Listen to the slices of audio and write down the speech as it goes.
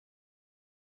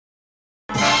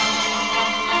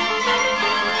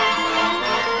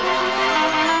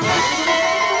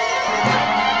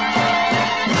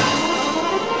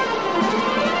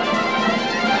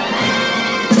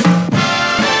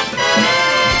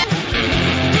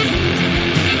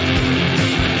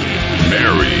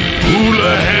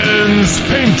Daddy's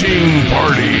Painting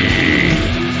Party.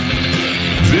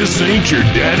 This ain't your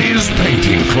daddy's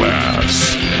painting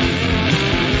class.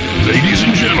 Ladies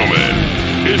and gentlemen,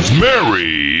 it's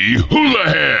Mary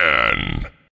Houlihan.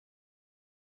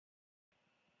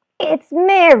 It's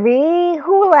Mary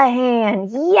Houlihan.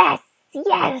 Yes,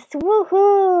 yes,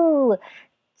 woohoo!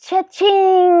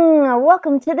 Cha-ching!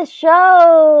 Welcome to the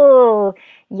show.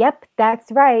 Yep,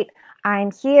 that's right.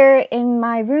 I'm here in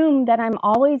my room that I'm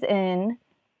always in.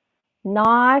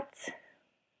 I'm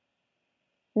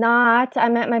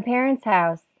at my parents'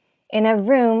 house in a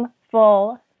room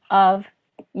full of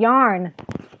yarn.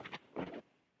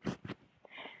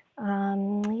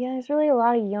 Yeah, there's really a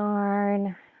lot of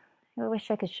yarn. I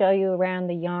wish I could show you around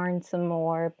the yarn some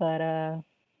more, but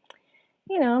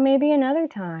maybe another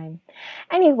time.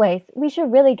 Anyways, we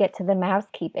should really get to the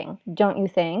mousekeeping, don't you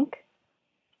think?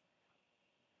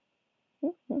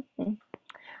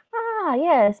 Ah,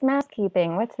 yes,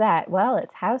 mousekeeping. What's that? Well,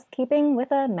 it's housekeeping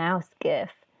with a mouse gif.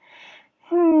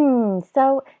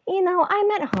 So,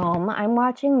 I'm at home. I'm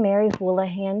watching Mary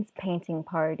Houlihan's painting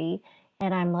party,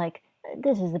 and I'm like,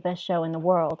 this is the best show in the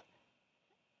world.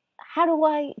 How do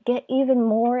I get even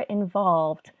more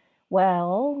involved?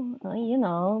 Well,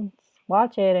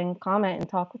 watch it and comment and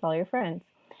talk with all your friends.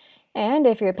 And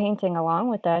if you're painting along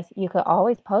with us, you could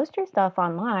always post your stuff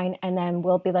online, and then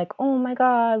we'll be like, oh my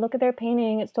God, look at their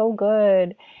painting. It's so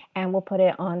good. And we'll put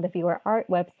it on the Viewer Art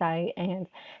website. And,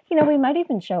 we might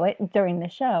even show it during the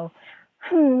show.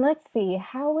 Let's see.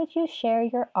 How would you share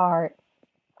your art?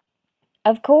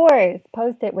 Of course,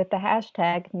 post it with the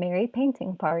hashtag Mary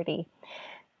Painting Party.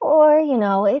 Or,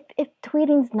 if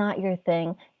tweeting's not your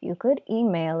thing, you could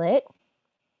email it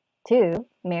to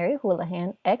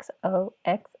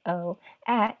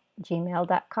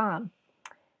maryhoulihanxoxo@gmail.com.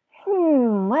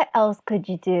 What else could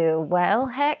you do? Well,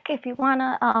 heck, if you want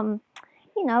to,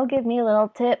 give me a little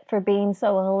tip for being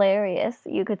so hilarious,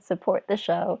 you could support the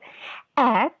show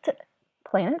at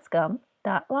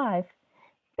planetscum.live.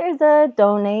 There's a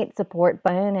donate support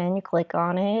button, and you click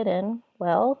on it, and,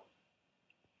 well,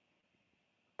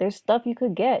 there's stuff you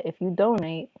could get if you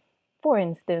donate. For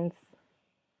instance,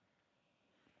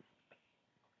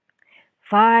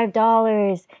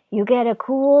 $5, you get a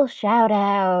cool shout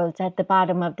out at the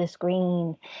bottom of the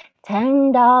screen.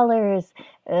 $10,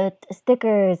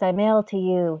 stickers I mail to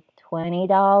you.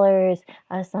 $20,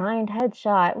 a signed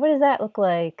headshot. What does that look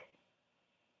like?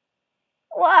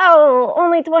 Wow,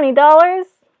 only $20?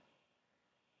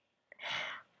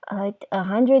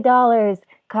 $100,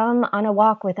 come on a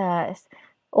walk with us.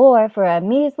 Or for a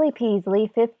measly peasly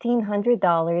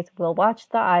 $1,500, we'll watch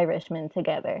The Irishman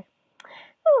together.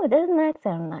 Oh, doesn't that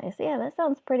sound nice? Yeah, that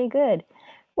sounds pretty good.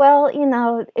 Well,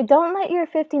 don't let your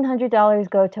 $1,500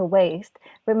 go to waste.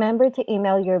 Remember to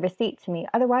email your receipt to me.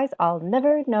 Otherwise, I'll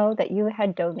never know that you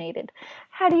had donated.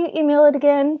 How do you email it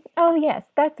again? Oh, yes,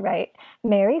 that's right.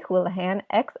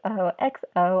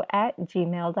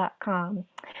 maryhoulihanxoxo@gmail.com.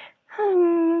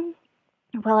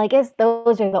 Well, I guess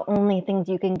those are the only things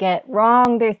you can get.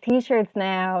 Wrong, there's t-shirts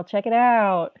now. Check it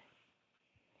out.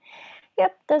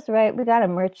 Yep, that's right. We got a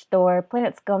merch store,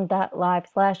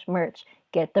 planetscum.live/merch.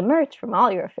 Get the merch from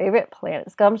all your favorite Planet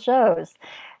Scum shows.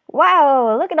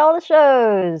 Wow, look at all the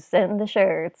shows and the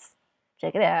shirts.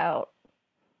 Check it out.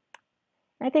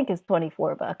 I think it's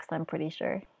 $24, I'm pretty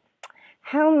sure.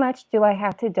 How much do I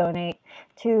have to donate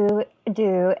to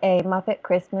do a Muppet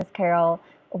Christmas Carol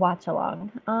watch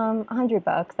along?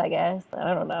 $100, I guess.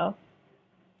 I don't know.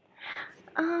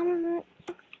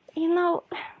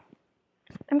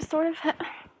 I'm sort of...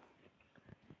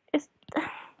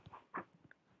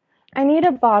 I need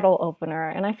a bottle opener,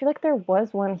 and I feel like there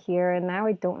was one here, and now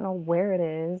I don't know where it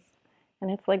is. And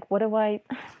it's like, what do I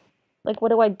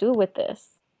do with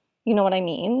this? You know what I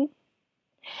mean?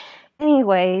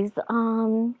 Anyways,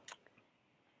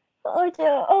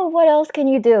 what else can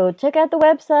you do? Check out the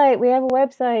website. We have a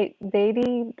website,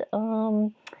 baby.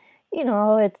 I'm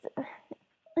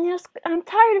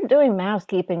tired of doing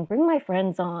mousekeeping. Bring my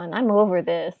friends on. I'm over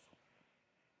this.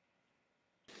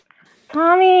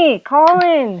 Tommy,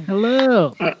 Colin.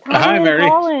 Hello. Hi, Mary.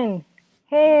 Colin.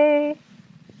 Hey.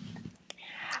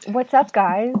 What's up,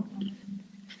 guys?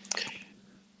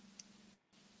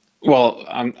 Well,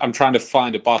 I'm trying to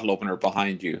find a bottle opener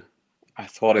behind you. I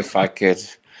thought if I could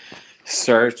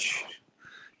search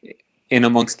in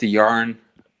amongst the yarn.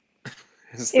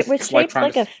 It was shaped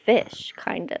like a fish,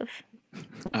 kind of.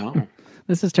 Oh.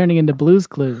 This is turning into Blue's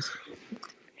Clues.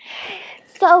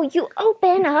 So you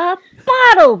open a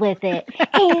bottle with it,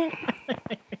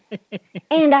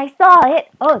 and I saw it.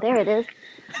 Oh, there it is.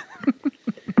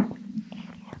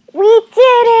 We did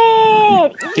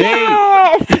it! Yay!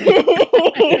 Yes!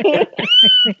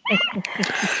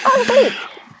 Oh, wait.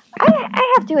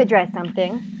 I have to address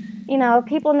something. You know,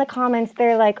 people in the comments,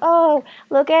 they're like, oh,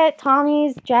 look at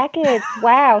Tommy's jackets.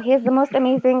 Wow, he has the most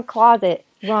amazing closet.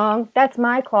 Wrong. That's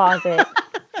my closet.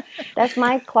 That's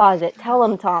my closet. Tell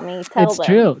them, Tommy. Tell It's them.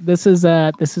 true. This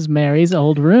is Mary's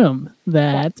old room.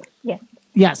 That Yes.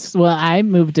 yes. Well, I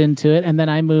moved into it, and then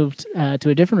I moved to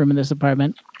a different room in this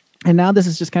apartment, and now this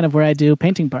is just kind of where I do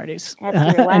painting parties.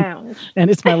 That's your lounge. And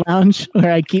it's my lounge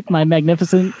where I keep my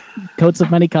magnificent coats of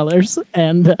many colors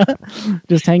and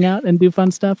just hang out and do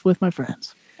fun stuff with my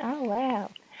friends. Oh, wow.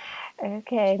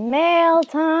 Okay, mail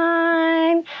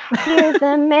time. Here's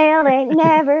the mail, it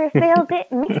never fails.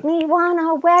 It makes me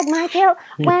wanna wag my tail.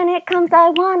 When it comes, I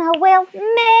wanna wail.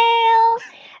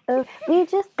 Mail. We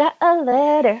just got a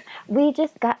letter. We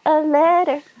just got a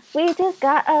letter. We just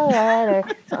got a letter.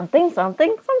 Something,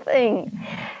 something, something.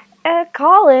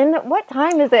 Colin, what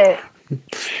time is it?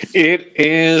 It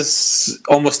is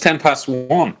almost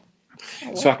 1:10.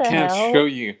 So I the can't hell? show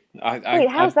you. Wait,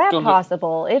 how's that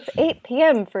possible? It's 8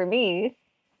 p.m. for me.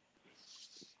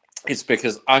 It's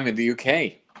because I'm in the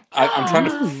UK. I'm trying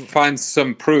to find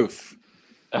some proof.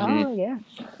 Oh, yeah.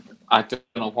 I don't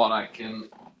know what I can.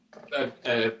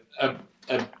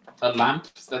 A lamp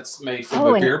that's made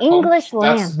from a beer an English pump.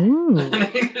 lamp. An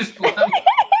English lamp.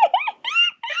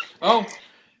 Oh,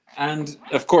 and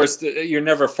of course, you're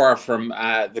never far from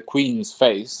the Queen's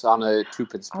face on a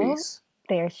 2-pence piece.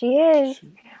 There she is.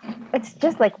 It's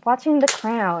just like watching The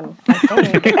Crown, I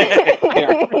think.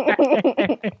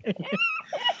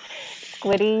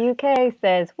 Squiddy UK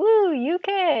says, woo,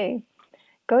 UK.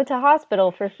 Go to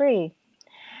hospital for free.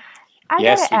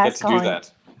 Yes, you get to do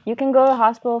that. You can go to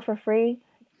hospital for free?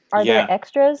 Are there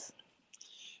extras?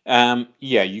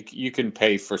 Yeah, you can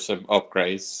pay for some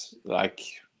upgrades, like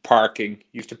parking.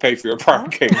 You have to pay for your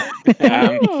parking.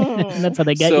 That's how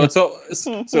they get you. So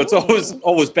it's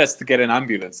always best to get an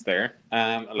ambulance there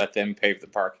and let them pay for the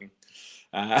parking.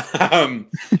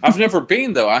 I've never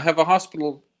been, though. I have a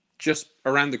hospital just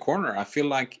around the corner. I feel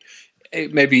like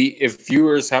maybe if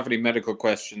viewers have any medical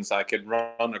questions, I could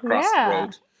run across the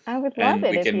road. I would love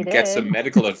it if you did. And we can get some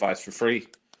medical advice for free.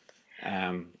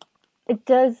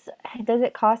 Does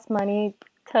it cost money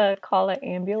to call an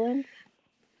ambulance?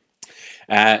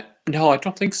 No, I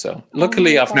don't think so.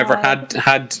 Luckily, I've never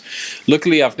had.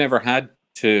 Luckily, I've never had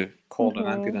to call an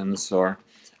ambulance, or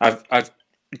I've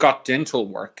got dental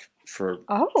work for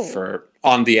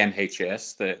on the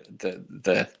NHS,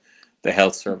 the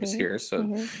health service here. So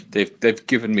they've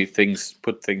given me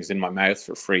put things in my mouth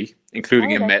for free,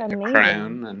 including a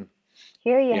crown and.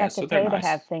 Here you have to pay to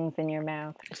have things in your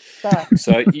mouth.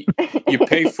 So you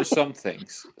pay for some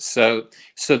things. So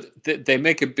they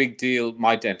make a big deal.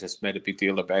 My dentist made a big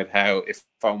deal about how if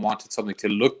I wanted something to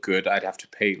look good, I'd have to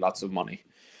pay lots of money.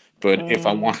 But if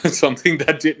I wanted something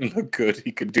that didn't look good,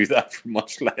 he could do that for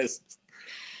much less.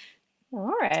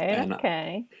 All right. And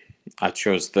okay. I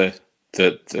chose the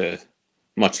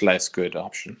much less good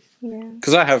option. Yeah.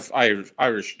 Because I have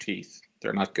Irish teeth.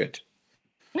 They're not good.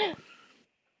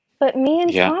 But me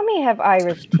and Tommy have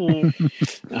Irish teeth.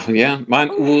 Oh, yeah. Mine,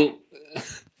 well,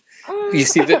 you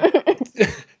see,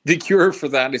 the cure for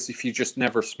that is if you just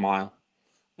never smile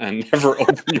and never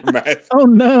open your mouth. Oh,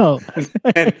 no.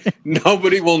 And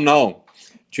nobody will know.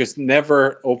 Just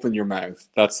never open your mouth.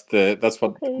 That's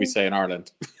what we say in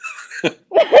Ireland.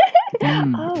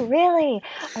 Oh, really?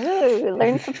 Oh,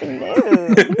 learn something new.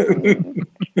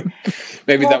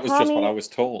 Maybe that was just what I was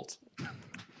told.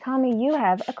 Tommy, you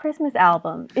have a Christmas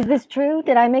album. Is this true?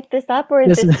 Did I make this up, or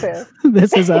is this true?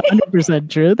 This is 100%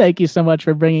 true. Thank you so much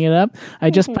for bringing it up. I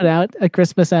just put out a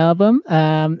Christmas album.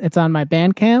 It's on my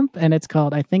Bandcamp, and it's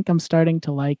called I Think I'm Starting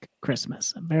to Like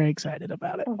Christmas. I'm very excited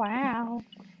about it. Wow.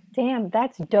 Damn,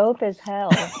 that's dope as hell.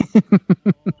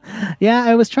 Yeah,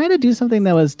 I was trying to do something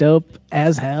that was dope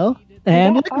as hell,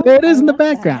 and look, there it is in the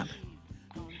background.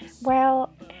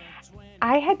 Well,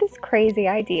 I had this crazy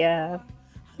idea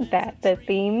that the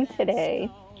theme today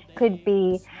could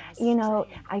be,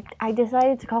 I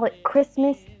decided to call it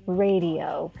Christmas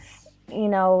radio.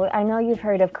 I know you've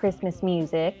heard of Christmas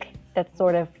music. That's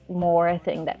sort of more a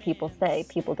thing that people say.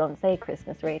 People don't say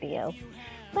Christmas radio.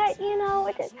 But,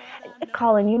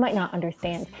 Colin, you might not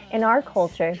understand. In our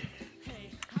culture,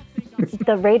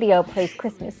 the radio plays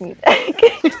Christmas music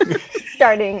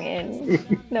starting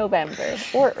in November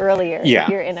or earlier if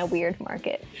you're in a weird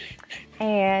market.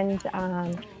 And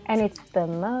it's the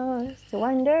most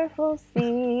wonderful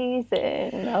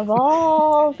season of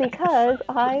all because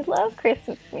I love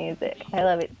Christmas music. I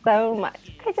love it so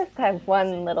much. I just have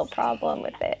one little problem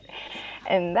with it.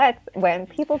 And that's when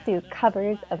people do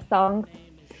covers of songs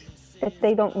that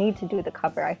they don't need to do the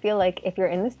cover. I feel like if you're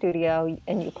in the studio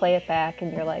and you play it back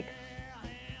and you're like,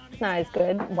 it's not as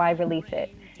good, why release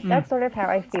it? That's sort of how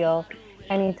I feel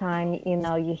anytime, you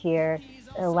know, you hear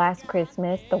Last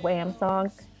Christmas, the Wham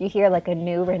song, you hear like a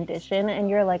new rendition and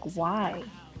you're like, why?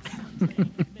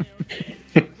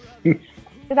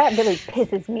 That really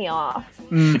pisses me off.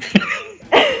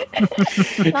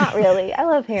 Not really. I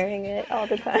love hearing it all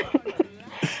the time.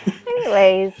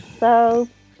 Anyways, so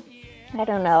I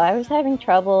don't know. I was having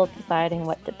trouble deciding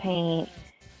what to paint.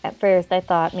 At first, I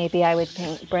thought maybe I would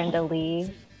paint Brenda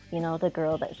Lee. You know, the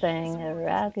girl that sang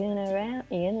 "Rockin' Around."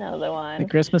 You know the one. The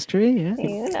Christmas tree, yeah.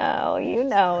 You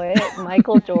know it.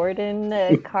 Michael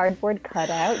Jordan, cardboard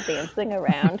cutout, dancing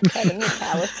around Kevin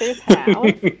McAllister's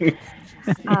house.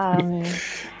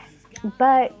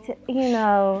 But you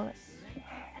know,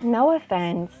 no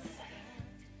offense,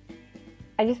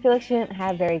 I just feel like she didn't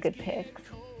have very good picks.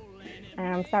 And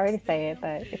I'm sorry to say it,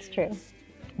 but it's true.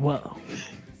 Whoa.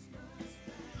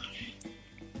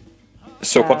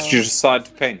 So what did you decide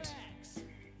to paint?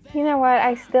 You know what?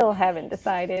 I still haven't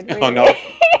decided. Really. Oh, no.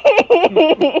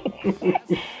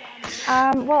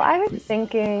 Well, I was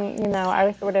thinking, you know, I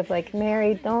was sort of like,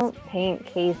 Mary, don't paint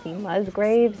Casey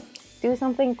Musgraves. Do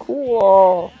something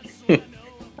cool.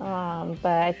 But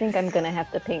I think I'm going to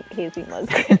have to paint Casey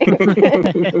Musgraves.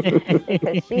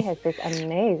 Because she has this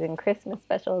amazing Christmas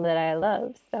special that I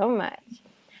love so much.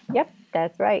 Yep,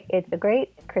 that's right. It's a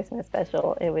great Christmas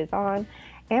special. It was on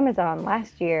Amazon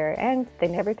last year, and they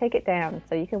never take it down,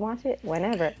 so you can watch it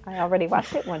whenever. I already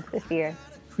watched it once this year.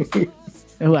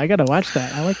 Oh, I gotta watch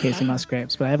that. I like Casey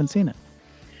Musgraves, but I haven't seen it.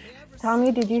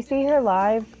 Tommy, did you see her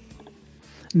live?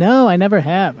 No, I never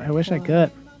have. I wish I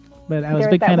could, but I was a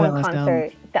big fan of that last concert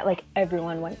album. that like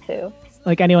everyone went to.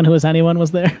 Like anyone who was anyone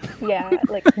was there. Yeah,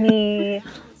 like me,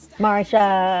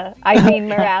 Marsha, Irene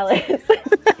Morales.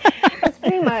 That's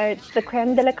pretty much the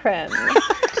creme de la creme.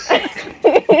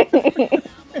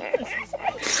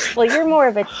 Well, you're more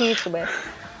of a T-Swift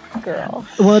girl.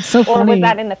 Well, it's so funny. Or was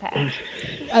that in the past?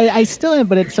 I still am,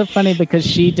 but it's so funny because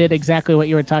she did exactly what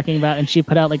you were talking about, and she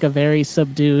put out like a very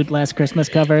subdued Last Christmas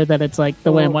cover that it's like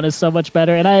the Wham one is so much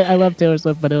better. And I love Taylor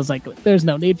Swift, but it was like, there's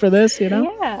no need for this, you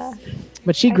know? Yeah.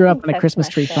 But she grew up on a Christmas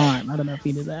tree farm. I don't know if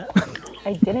you knew that.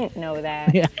 I didn't know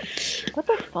that. Yeah. What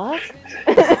the fuck?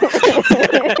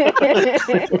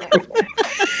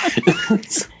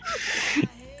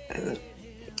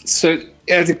 So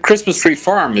the Christmas tree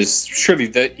farm is surely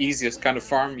the easiest kind of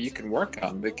farm you can work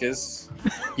on because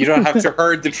you don't have to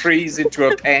herd the trees into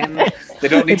a pen. They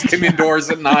don't need to come indoors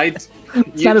at night.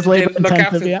 It's not as labor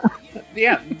intensive, yeah.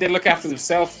 Yeah, they look after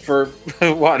themselves for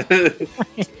what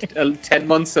 10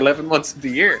 months, 11 months of the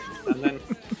year, and then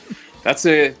that's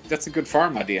a good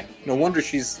farm idea. No wonder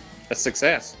she's a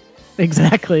success.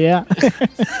 Exactly, yeah.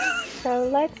 So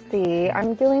let's see.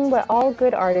 I'm doing what all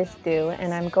good artists do,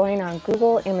 and I'm going on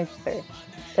Google image search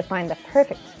to find the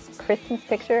perfect Christmas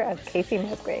picture of Casey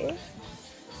Musgraves.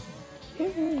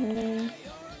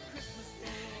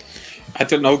 I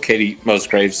don't know Katie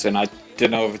Musgraves, and I don't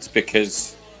know if it's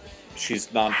because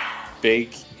she's not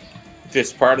big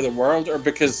this part of the world, or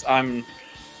because I'm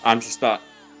just not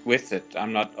with it.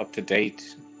 I'm not up to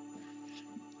date.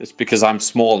 It's because I'm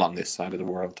small on this side of the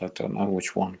world. I don't know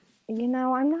which one. You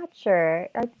know, I'm not sure.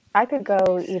 I could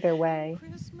go either way.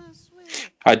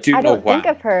 I don't think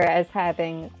of her as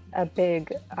having a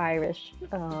big Irish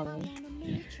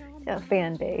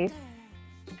fan base,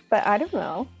 but I don't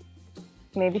know.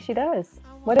 Maybe she does.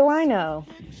 What do I know?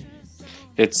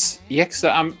 It's cause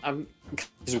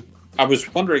I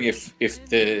was wondering if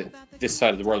this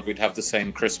side of the world we'd have the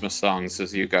same Christmas songs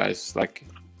as you guys, like.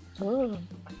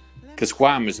 Because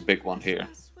Wham is a big one here.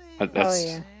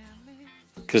 Yeah.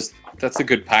 Because that's a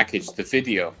good package. The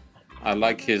video, I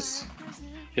like his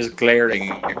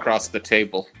glaring across the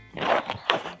table.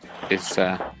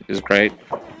 Is great.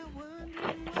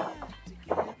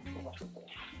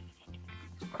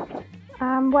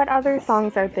 What other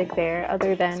songs are big there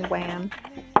other than Wham?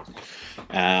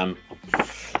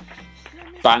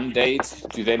 Band-Aid.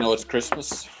 Do they know it's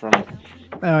Christmas? From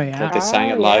Oh yeah. that they sang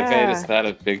at Live Aid. Yeah. Is that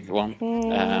a big one?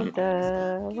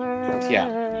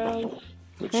 Yeah.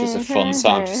 Which is a fun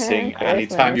song to sing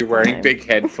anytime you're wearing big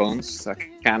headphones. I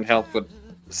can't help but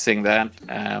sing that.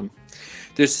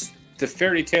 There's the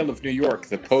Fairy Tale of New York,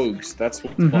 the Pogues. That's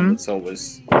one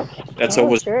that's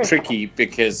always tricky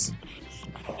because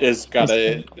it's got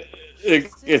a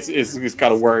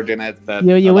word in it that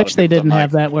you wish they didn't have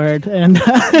that word, and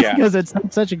because it's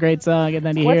such a great song, and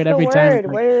then you hear it every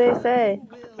time. What do they say?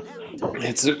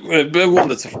 It's a one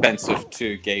that's offensive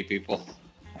to gay people.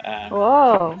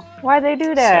 Whoa! Why they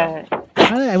do that?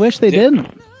 I wish they didn't.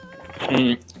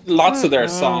 lots of their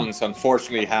songs,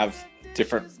 unfortunately, have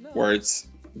different words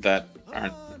that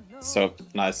aren't so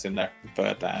nice in there.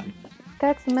 But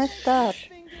that's messed up.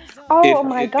 Oh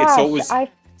my gosh!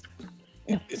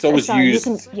 It's always used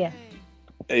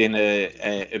in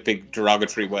a big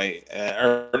derogatory way,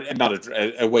 or not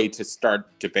a way to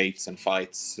start debates and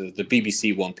fights. The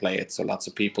BBC won't play it, so lots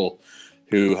of people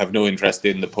who have no interest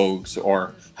in the Pogues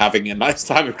or having a nice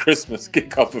time at Christmas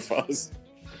kick up with us.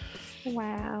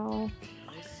 Wow.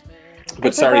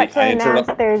 But sorry, I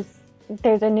interrupted.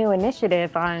 There's a new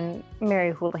initiative on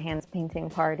Mary Houlihan's painting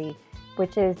party,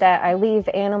 which is that I leave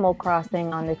Animal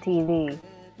Crossing on the TV,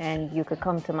 and you could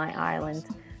come to my island.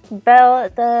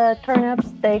 The turnips,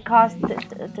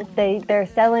 they're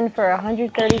selling for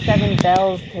 137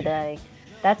 bells today.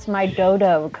 That's my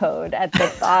dodo code at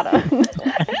the bottom.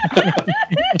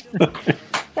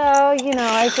 So,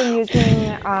 I've been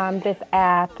using this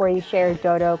app where you share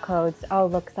dodo codes. Oh,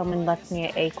 look, someone left me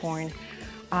an acorn.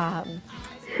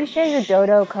 You share your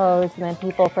dodo codes, and then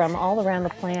people from all around the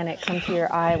planet come to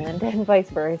your island, and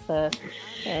vice versa.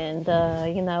 And,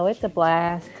 it's a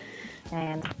blast.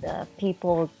 And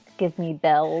people give me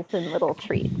bells and little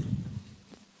treats.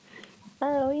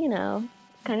 So,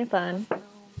 kind of fun.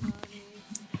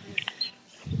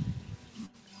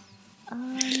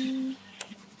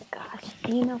 Gosh,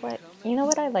 you know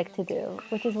what I like to do,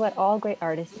 which is what all great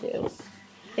artists do,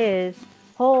 is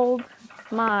hold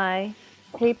my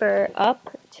paper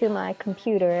up to my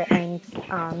computer and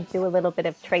do a little bit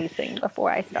of tracing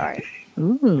before I start.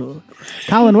 Ooh,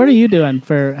 Colin, what are you doing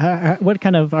what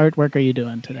kind of artwork are you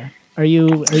doing today? Are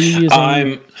you using?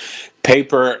 I'm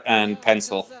paper and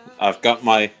pencil. I've got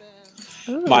my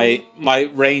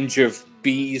range of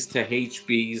B's to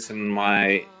HBs and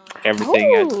my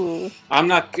everything. I'm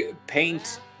not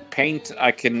paint.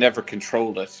 I can never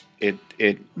control it.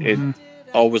 It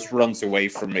always runs away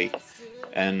from me,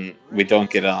 and we don't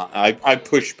get on. I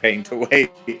push paint away.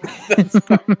 That's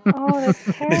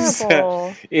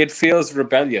terrible. It feels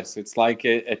rebellious. It's like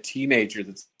a teenager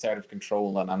that's out of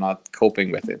control, and I'm not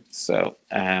coping with it. So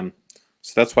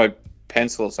that's why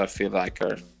pencils, I feel like,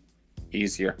 are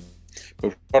easier.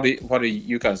 But what are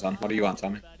you guys on? What are you on,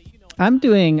 Tommy?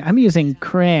 I'm using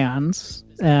crayons,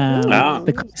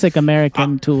 the classic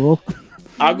American tool.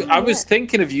 I was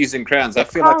thinking of using crayons. I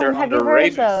feel like they're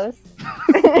underrated. Have you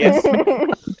heard of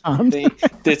those? Yes.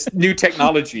 This new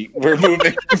technology. We're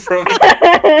moving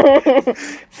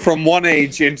from one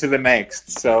age into the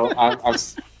next. So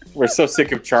we're so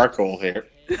sick of charcoal here.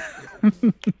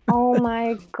 Oh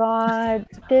my God!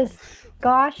 This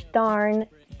gosh darn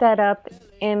setup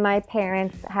in my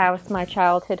parents' house, my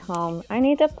childhood home. I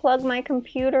need to plug my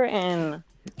computer in.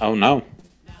 Oh no!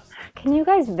 Can you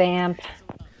guys vamp?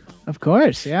 Of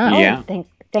course, yeah. Yeah.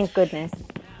 Thank goodness.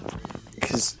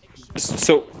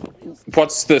 So,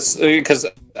 what's this? Because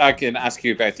I can ask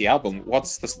you about the album.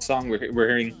 What's the song we're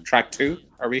hearing? Track 2?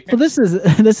 Are we? Well, this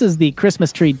is the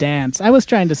Christmas tree dance. I was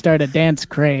trying to start a dance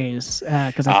craze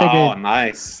because I figured. Oh,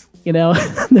 nice.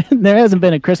 There hasn't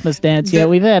been a Christmas dance yet.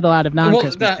 We've had a lot of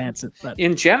non-Christmas dances. But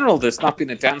in general, there's not been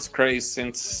a dance craze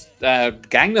since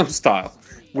Gangnam Style.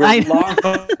 We're long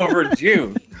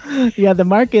overdue. Yeah, the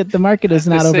market is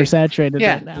not oversaturated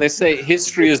right now. They say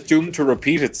history is doomed to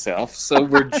repeat itself, so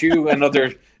we're due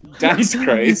another dance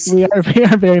craze. We are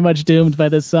very much doomed by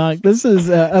this song. This is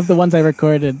of the ones I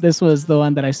recorded. This was the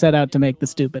one that I set out to make the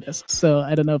stupidest. So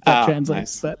I don't know if that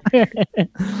translates. Nice. But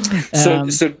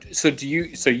so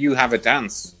you have a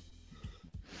dance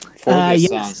for this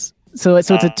song? So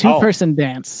it's a 2-person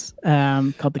dance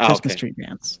called the Christmas tree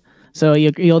dance. So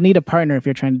you'll need a partner if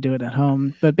you're trying to do it at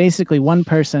home. But basically, one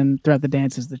person throughout the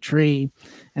dance is the tree,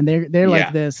 and they're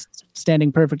like this,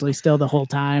 standing perfectly still the whole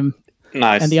time.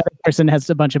 Nice. And the other person has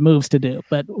a bunch of moves to do,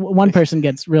 but one person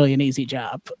gets really an easy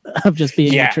job of just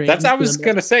being a tree. That's I was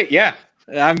gonna say. Yeah,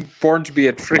 I'm born to be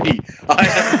a tree.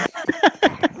 I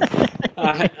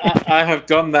have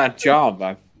done that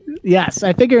job. Yes,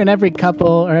 I figure in every couple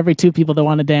or every 2 people that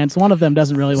want to dance, one of them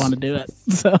doesn't really want to do it.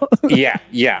 So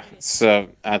yeah. So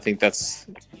I think that's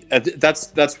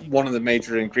one of the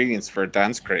major ingredients for a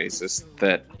dance craze is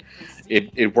that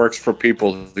it works for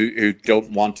people who don't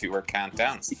want to or can't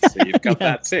dance. So you've got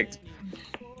that ticked.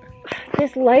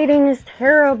 This lighting is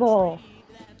terrible.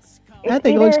 I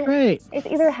think it looks great. It's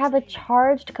either have a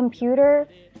charged computer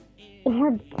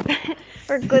or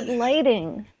good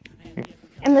lighting.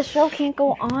 And the show can't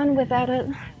go on without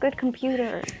a good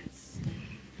computer.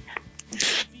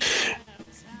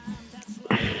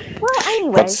 Well,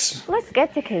 anyway, let's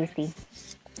get to Casey.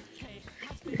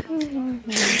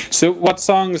 So what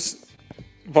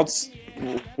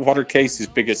are Casey's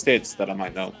biggest hits that I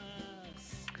might know?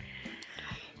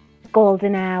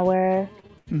 Golden Hour.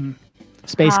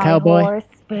 Space High Cowboy. Horse,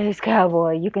 Space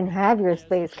Cowboy. You can have your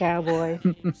Space Cowboy.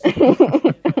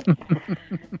 I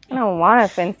don't want to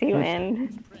fence you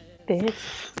in, bitch.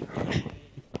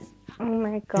 Oh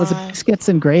my god. Was it Biscuits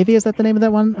and Gravy? Is that the name of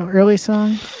that one early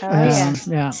song? Oh,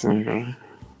 yeah.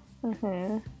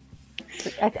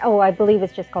 I believe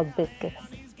it's just called Biscuits.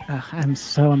 I'm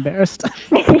so embarrassed.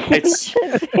 I'm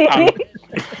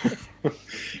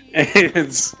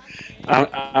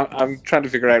trying to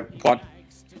figure out what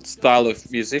style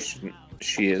of musician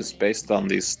she is based on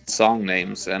these song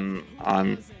names, and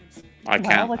I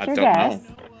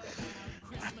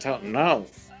don't know.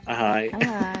 Come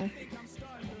on.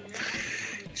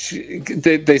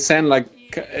 They sound like.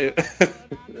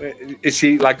 Is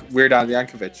she like Weird Al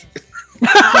Yankovic?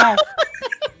 Yes.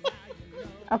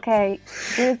 Okay,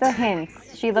 here's a hint.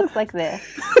 She looks like this.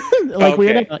 Like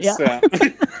Weird Al, yeah.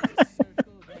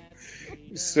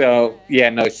 So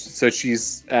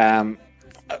she's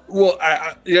well,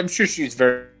 I'm sure she's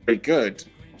very, very good.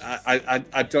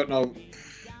 I don't know.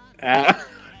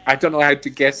 I don't know how to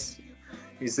guess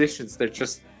musicians. They're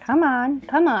just come on.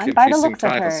 By the looks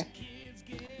of her.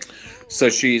 So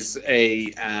she's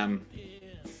a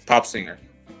pop singer.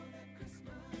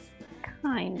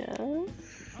 Kind of.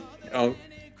 Oh,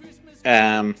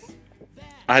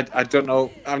 I don't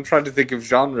know. I'm trying to think of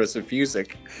genres of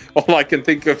music. All I can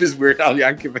think of is Weird Al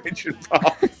Yankovic and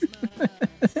pop.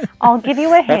 I'll give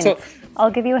you a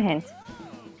hint.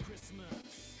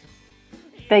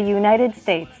 The United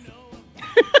States.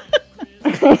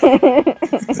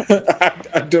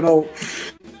 I don't know.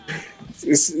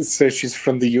 So she's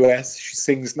from the US. She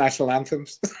sings national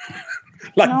anthems.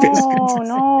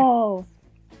 No.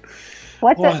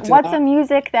 What's a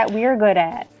music that we're good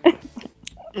at?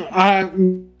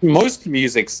 Most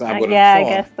musics I would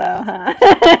have thought. I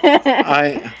guess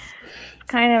so, huh?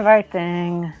 Kind of our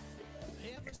thing.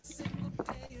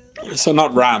 So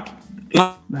not rap.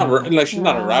 She's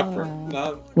not a rapper.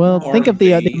 No. Well, think of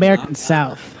the American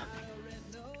South.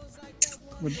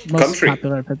 Most country.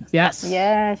 Popular. Yes.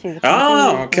 Yeah, she's a country.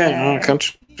 Oh, okay. Oh,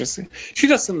 country. She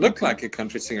doesn't look like a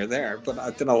country singer there, but I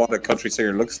don't know what a country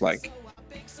singer looks like.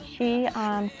 She,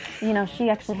 she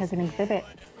actually has an exhibit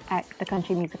at the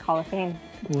Country Music Hall of Fame.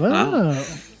 Whoa.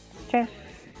 True.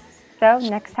 So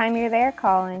next time you're there,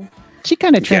 Colin. She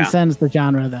kind of transcends the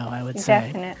genre, though, I would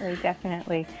say.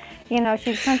 Definitely.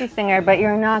 She's a country singer, but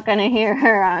you're not going to hear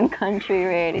her on country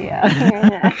radio.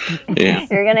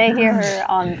 You're going to hear her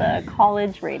on the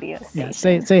college radio station. Yeah,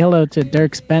 say hello to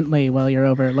Dierks Bentley while you're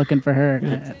over looking for her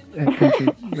at country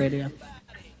radio.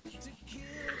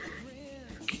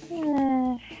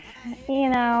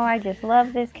 I just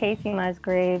love this Casey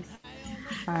Musgraves.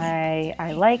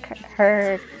 I like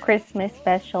her Christmas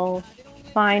special.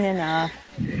 Fine enough.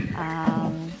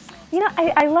 I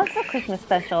love her Christmas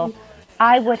special.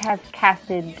 I would have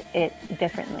casted it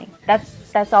differently.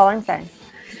 That's all I'm saying.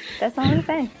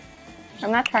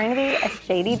 I'm not trying to be a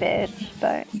shady bitch,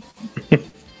 but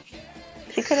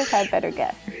she could have had better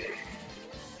guests.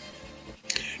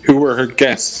 Who were her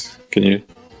guests? Can you,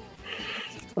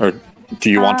 or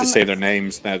do you want to say their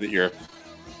names now that you're?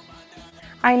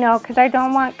 I know, because I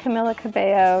don't want Camila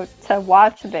Cabello to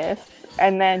watch this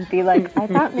and then be like, I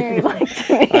thought Mary liked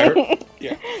me.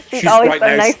 She's always right so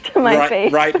now, nice to my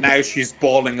face. Right now, she's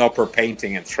balling up her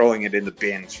painting and throwing it in the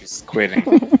bin. She's quitting.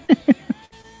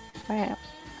 I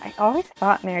always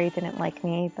thought Mary didn't like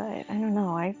me, but I don't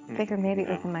know. I figured maybe it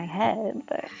was in my head.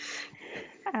 But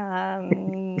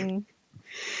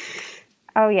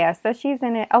so she's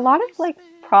in it. A lot of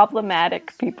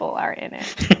problematic people are in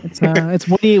it. It's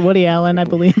Woody Allen, I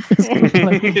believe.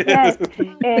 Yes,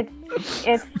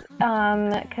 it's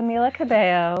Camila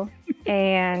Cabello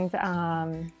and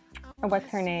what's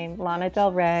her name, Lana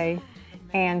Del Rey,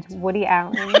 and Woody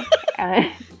Allen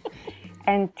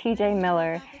and T.J.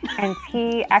 Miller, and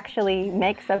he actually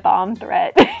makes a bomb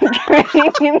threat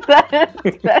during the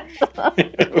special.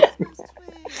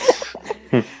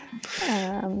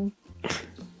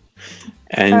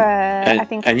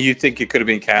 And you think it could have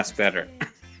been cast better?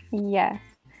 Yes.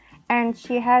 And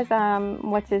she has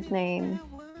what's his name?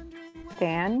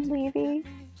 Dan Levy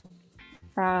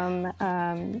from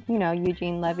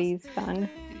Eugene Levy's son.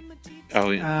 Oh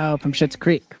yeah. From Schitt's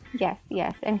Creek.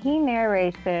 Yes. And he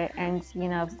narrates it, and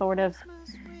sort of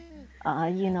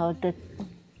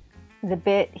the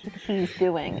bit he's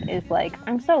doing is like,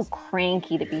 I'm so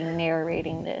cranky to be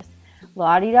narrating this.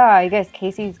 La-di-da, I guess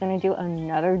Casey's gonna do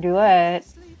another duet,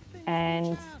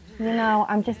 and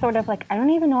I'm just sort of like, I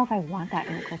don't even know if I want that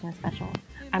in a Christmas special.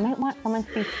 I might want someone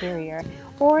to be cheerier,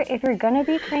 or if you're gonna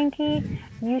be cranky,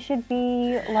 you should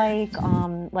be like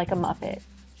a Muppet.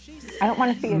 I don't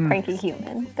want to see a cranky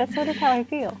human. That's sort of how I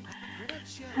feel.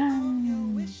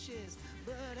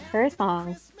 Her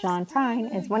song, John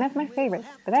Prine, is one of my favorites,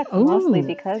 but that's mostly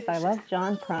because I love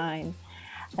John Prine.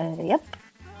 Yep.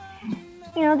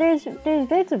 You know, there's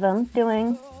bits of them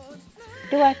doing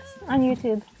duets on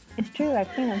YouTube. It's true, I've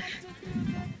seen them.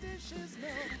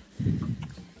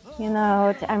 You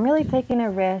know, I'm really taking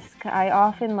a risk. I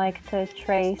often like to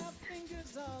trace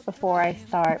before I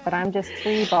start, but I'm just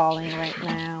freeballing right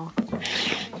now.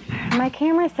 My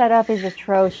camera setup is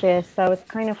atrocious, so it's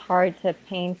kind of hard to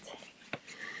paint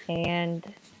and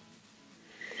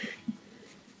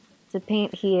to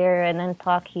paint here and then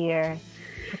talk here.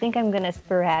 I think I'm going to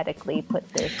sporadically put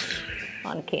this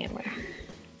on camera.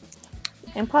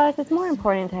 And plus, it's more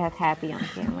important to have Happy on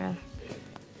camera.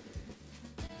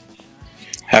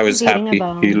 How is Happy?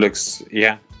 He looks,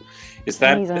 yeah. Is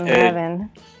that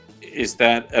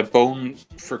a bone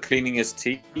for cleaning his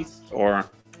teeth, or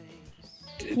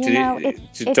do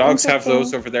dogs have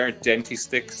those over there, denty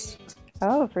sticks?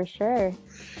 Oh, for sure.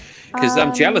 Because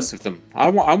I'm jealous of them. I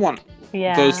want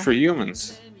those for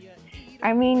humans.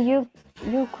 I mean, you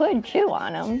could chew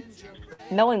on them.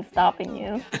 No one's stopping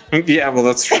you. Yeah, well,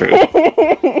 that's true.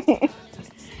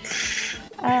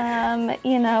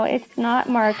 You know, it's not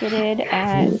marketed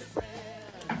as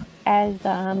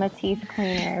a teeth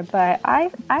cleaner, but I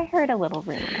heard a little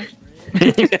rumor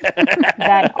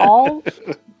that all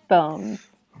bones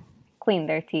clean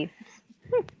their teeth.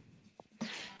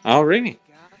 Oh, really?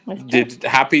 Did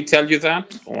Happy tell you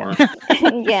that, or?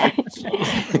 Yeah,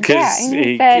 because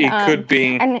he could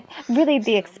be, and really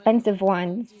the expensive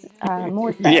ones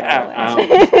more so. Yeah,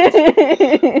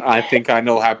 I think I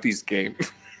know Happy's game.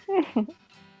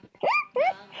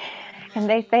 And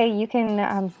they say you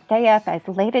can stay up as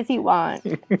late as you want,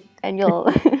 and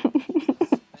you'll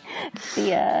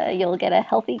you'll get a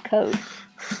healthy coat.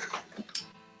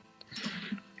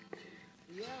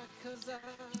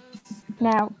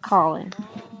 Now, Colin.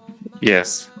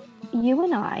 Yes. You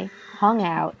and I hung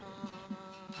out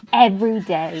every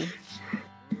day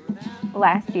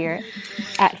last year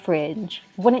at Fringe.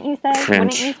 Wouldn't you say? Fringe.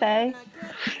 Wouldn't you say?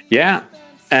 Yeah.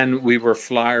 And we were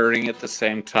flyering at the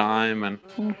same time,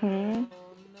 and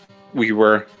we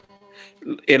were.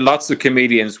 Lots of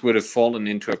comedians would have fallen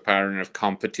into a pattern of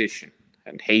competition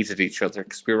and hated each other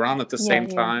because we were on at the same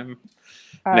time,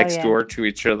 next door to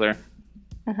each other.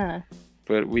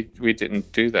 But we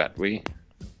didn't do that.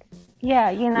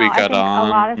 Yeah, you know, I think a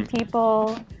lot of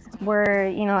people were,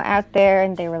 you know, out there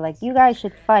and they were like, you guys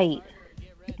should fight.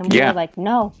 And we were like,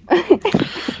 no.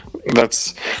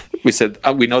 We said,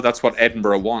 we know that's what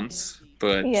Edinburgh wants,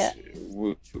 but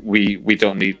we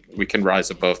don't need, we can rise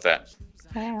above that.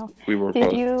 Wow. We were Did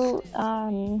both. you,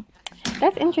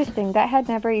 that's interesting. That had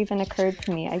never even occurred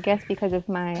to me, I guess because of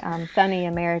my sunny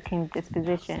American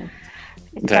disposition.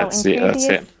 That's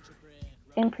it.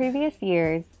 In previous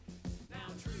years,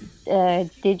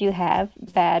 did you have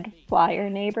bad flyer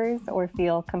neighbors or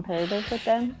feel competitive with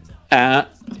them?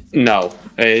 No.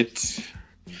 I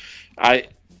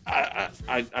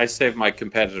save my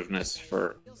competitiveness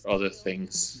for other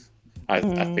things. I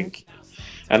think,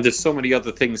 and there's so many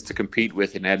other things to compete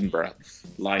with in Edinburgh,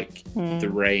 like the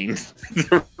rain,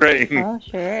 Oh,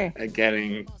 sure.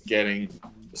 Getting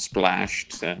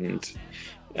splashed, and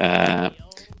I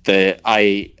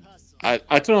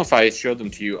don't know if I showed them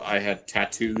to you. I had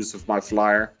tattoos of my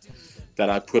flyer that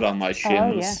I put on my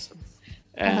shins,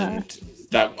 and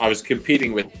that I was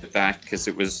competing with that because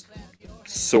it was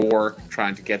sore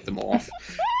trying to get them off.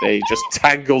 They just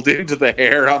tangled into the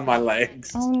hair on my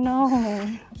legs. Oh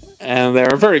no! And they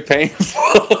were very painful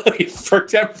for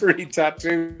temporary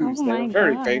tattoos. Oh they were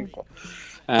very painful.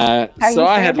 Are you so sure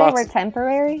I had they lots. were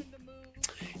temporary?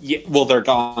 Yeah, well, they're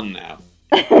gone now,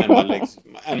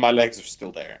 and my legs are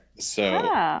still there.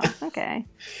 So, okay.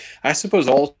 I suppose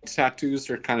all tattoos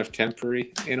are kind of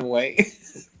temporary in a way,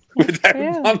 without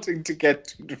wanting to get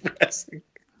too depressing.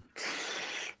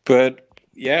 But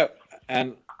yeah,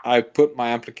 and I put my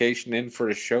application in for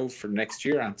a show for next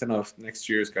year. I don't know if next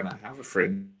year is going to have a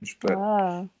Fringe, but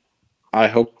I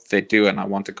hope they do, and I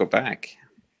want to go back.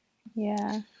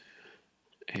 Yeah.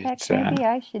 Heck, maybe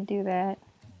I should do that.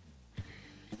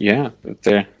 Yeah, but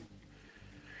there.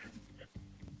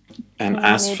 And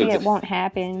ask maybe for it won't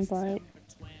happen, but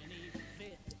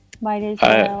might as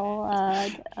well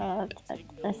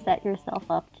set yourself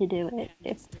up to do it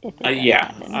if it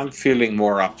happens. I'm feeling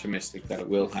more optimistic that it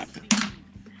will happen.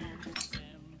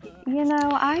 You know,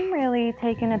 I'm really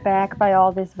taken aback by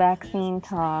all this vaccine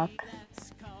talk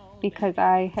because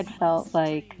I had felt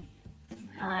like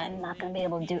I'm not going to be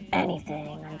able to do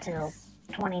anything until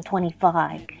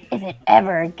 2025, if it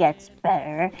ever gets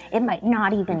better, it might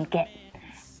not even get.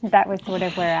 That was sort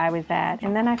of where I was at.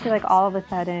 And then I feel like all of a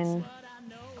sudden,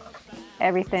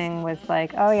 everything was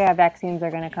like, oh yeah, vaccines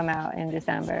are going to come out in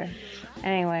December.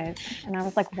 Anyways, and I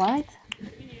was like, what?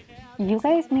 You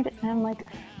guys made it sound like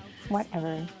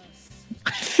whatever.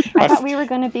 I thought we were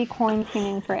going to be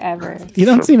quarantining forever. You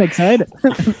don't seem excited.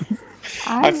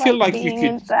 I feel like you could.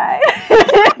 Inside.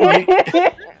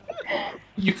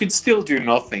 You could still do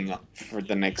nothing for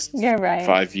the next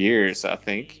 5 years, I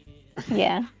think.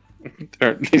 Yeah. Or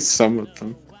at least some of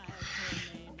them.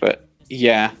 But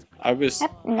yeah, I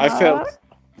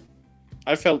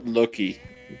felt lucky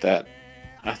that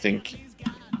I think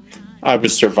I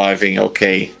was surviving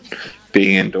okay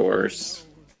being indoors.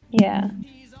 Yeah.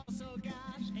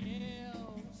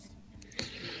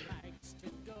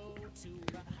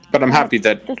 But I'm happy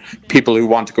that people who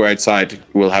want to go outside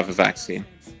will have a vaccine.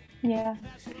 Yeah.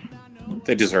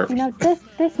 They deserve it.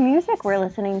 This music we're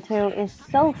listening to is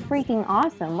so freaking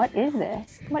awesome. What is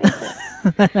this? What is this?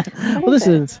 Well, this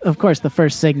is, of course, the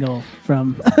first single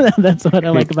from That's What I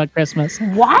Like About Christmas.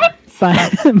 What?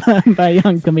 By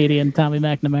young comedian Tommy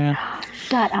McNamara.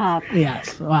 Shut up.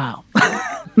 Yes. Wow.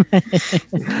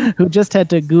 Who just had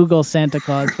to Google Santa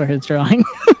Claus for his drawing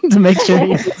to make sure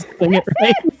he was doing it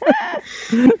right.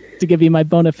 To give you my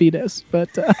bona fides. But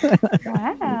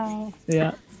wow.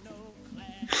 Yeah.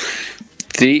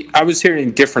 I was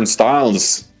hearing different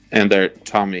styles in there,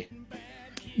 Tommy.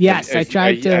 Yes, I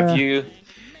tried to. Have you?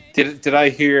 Did I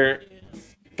hear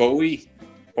Bowie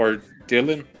or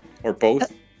Dylan or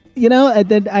both? I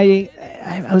did. I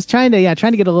was trying to get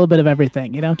a little bit of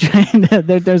everything.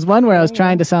 There's one where I was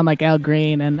trying to sound like Al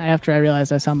Green, and after I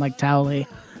realized I sound like Towley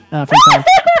from South.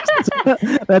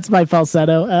 That's my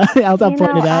falsetto. I'll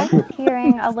point it out. I'm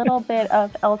hearing a little bit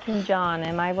of Elton John.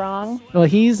 Am I wrong? Well,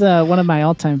 he's one of my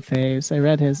all-time faves. I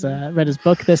read his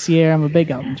book this year. I'm a big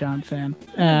Elton John fan.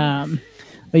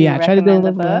 But yeah, I try to do a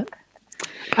little bit.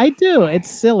 I do.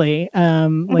 It's silly.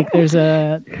 Like there's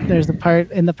a part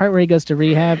where he goes to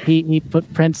rehab. He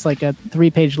prints like a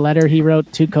 3-page letter he wrote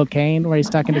to cocaine, where he's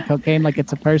talking to cocaine like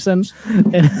it's a person.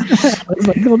 And I was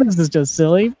like, "Oh, this is just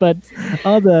silly," but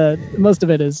most of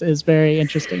it is very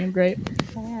interesting and great.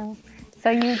 Wow.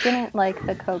 So you didn't like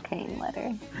the cocaine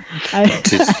letter? I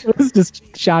was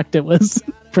just shocked it was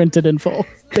printed in full,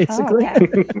 basically. Oh,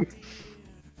 okay.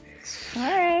 All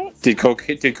right. Did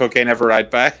cocaine ever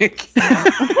write back?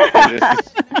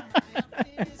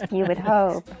 You would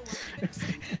hope.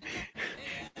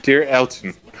 Dear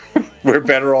Elton, we're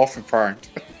better off apart.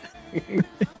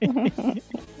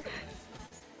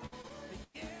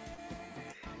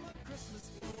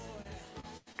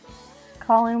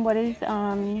 Colin, what's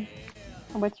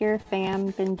your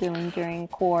fam been doing during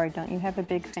core? Don't you have a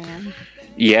big fam?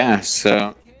 Yeah,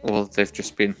 they've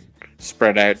just been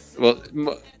spread out. Well,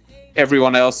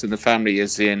 everyone else in the family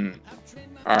is in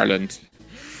Ireland,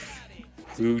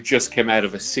 who just came out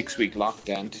of a 6-week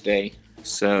lockdown today.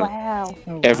 So wow.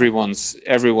 Everyone's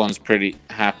pretty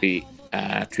happy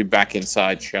to be back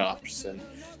inside shops, and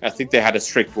I think they had a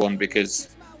strict one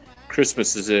because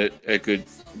Christmas is a good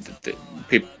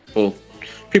people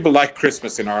like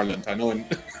Christmas in Ireland. I know.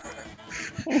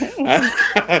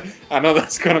 I know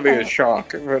that's going to be a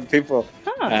shock for people.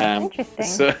 Oh,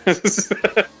 interesting.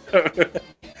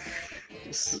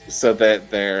 So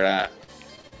they're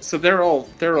all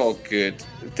good.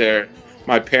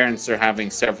 My parents are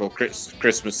having several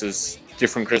Christmases,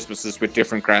 different Christmases with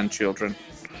different grandchildren.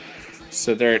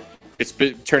 So it's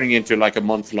turning into like a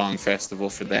month-long festival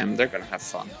for them. They're going to have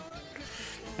fun,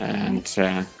 and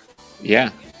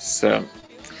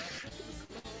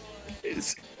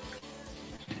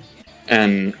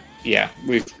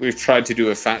we've tried to do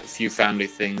a few family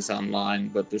things online,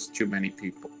 but there's too many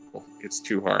people. It's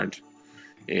too hard.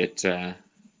 It's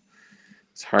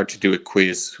hard to do a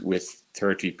quiz with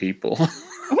 30 people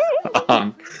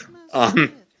on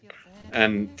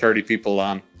and 30 people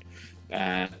on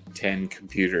 10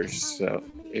 computers. So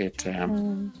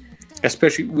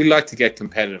especially we like to get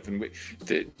competitive, and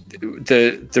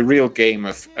the real game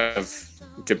of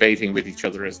debating with each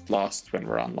other is lost when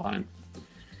we're online.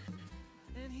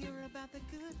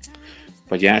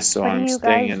 But yeah, so I'm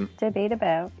staying in. What do you guys debate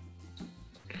about?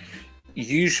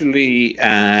 Usually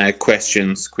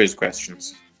quiz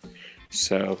questions.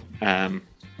 So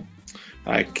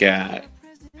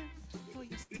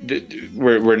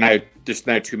we're now, there's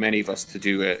now too many of us to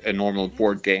do a normal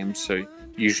board game, so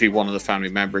usually one of the family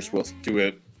members will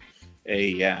do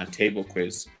a table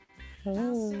quiz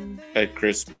at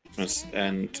Christmas,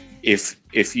 and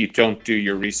if you don't do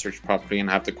your research properly and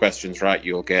have the questions right,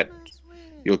 you'll get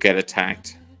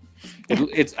attacked.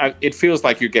 It feels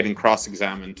like you're getting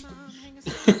cross-examined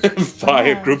by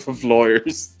a group of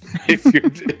lawyers.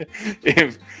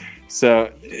 If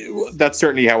so, that's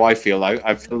certainly how I feel.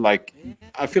 I feel like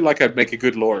I'd make a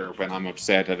good lawyer when I'm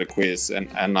upset at a quiz,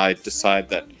 and I decide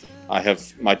that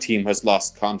my team has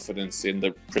lost confidence in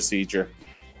the procedure,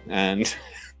 and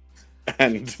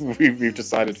we've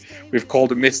decided we've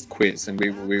called a missed quiz, and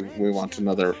we want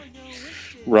another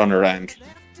run around.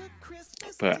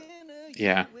 But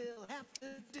yeah,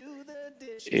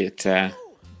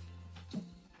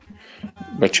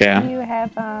 but yeah.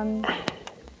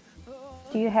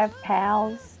 Do you have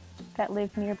pals that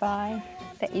live nearby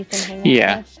that you can hang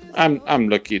out with? I'm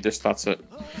lucky. There's lots of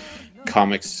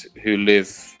comics who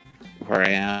live where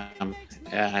I am,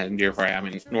 near where I am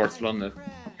in North London.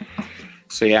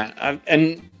 So yeah,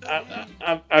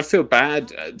 I feel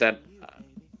bad that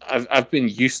I've been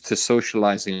used to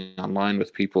socializing online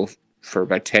with people for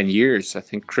about 10 years. I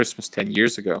think Christmas 10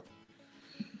 years ago.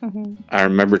 Mm-hmm. I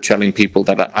remember telling people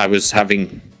that I was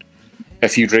having a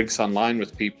few drinks online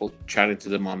with people, chatting to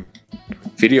them on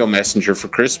video messenger for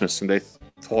Christmas, and they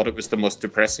thought it was the most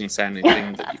depressing sounding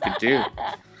thing that you could do.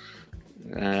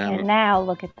 And now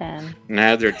look at them.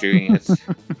 Now they're doing it,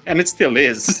 and it still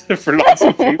is for lots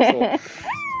of people.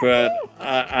 But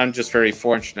I'm just very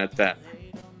fortunate that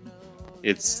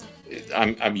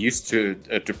I'm used to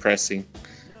a depressing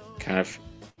kind of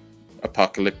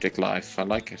apocalyptic life. I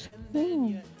like it.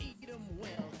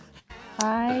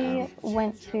 I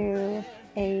went to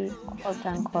a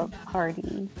quote-unquote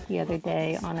party the other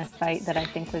day on a site that I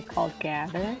think was called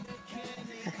Gather.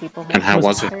 And how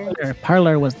was it?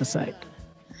 Parler was the site.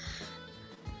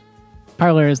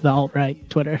 Parler is the alt-right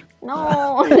Twitter.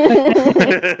 No.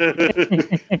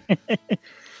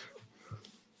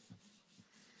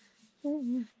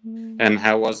 And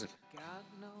how was it?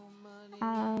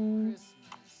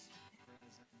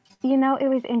 It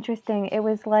was interesting. It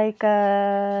was like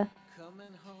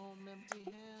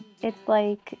it's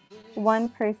like one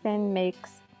person makes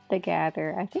the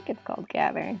Gather. I think it's called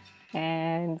Gather,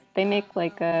 and they make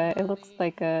it looks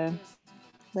like a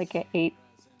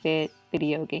 8-bit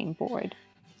video game board.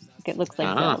 It looks like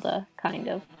Zelda, kind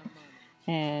of.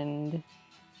 And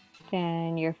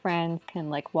then your friends can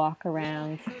walk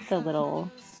around the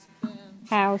little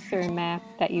house or map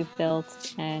that you've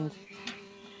built, and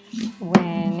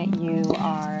when you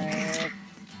are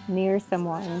near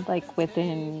someone,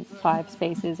 within 5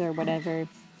 spaces or whatever,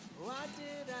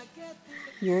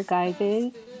 your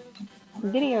guys'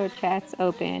 video chat's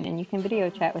open and you can video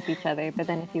chat with each other, but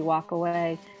then if you walk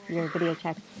away, your video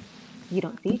chats, you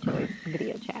don't see each other's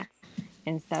video chats.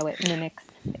 And so it mimics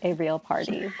a real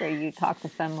party where you talk to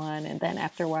someone and then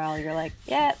after a while you're like,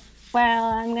 yep, well,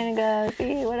 I'm going to go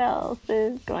see what else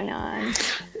is going on.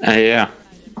 Yeah.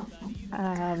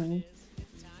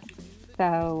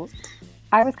 So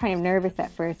I was kind of nervous at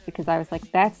first because I was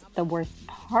like, that's the worst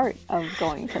part of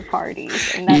going to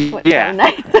parties. And that's what's so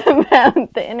nice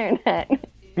about the internet.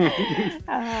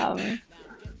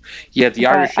 The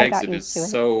Irish exit is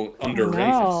so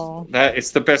underrated.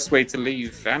 It's the best way to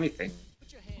leave anything.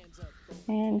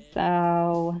 And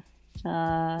so,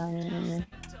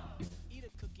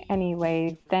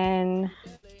 anyway, then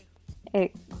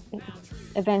it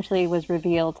eventually was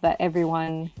revealed that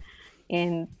everyone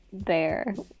in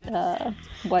there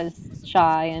was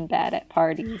shy and bad at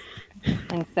parties.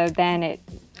 And so then it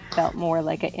felt more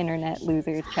like an internet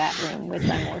loser chat room, which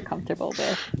I'm more comfortable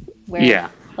with. Where,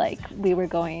 we were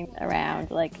going around,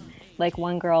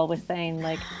 one girl was saying,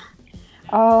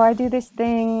 oh, I do this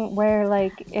thing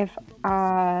where, if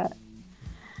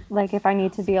I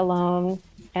need to be alone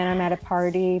and I'm at a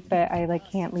party, but I,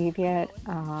 can't leave yet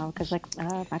because,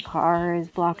 my car is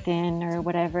blocked in or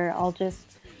whatever, I'll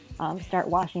just start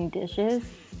washing dishes.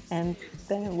 And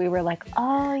then we were like,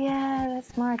 oh, yeah, that's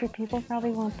smart. Your people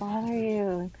probably won't bother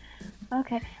you.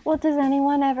 Okay. Well, does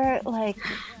anyone ever,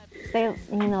 say,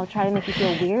 try to make you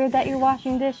feel weird that you're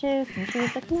washing dishes? And she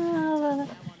was like, no.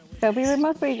 So we were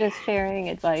mostly just sharing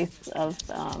advice of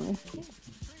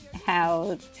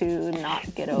how to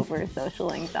not get over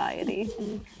social anxiety.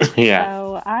 Yeah.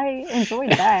 So I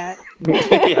enjoyed that.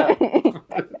 Yeah.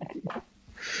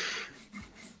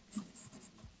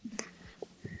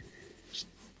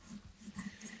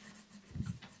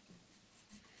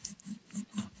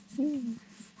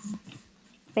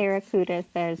 Sarah Kuda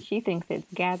says she thinks it's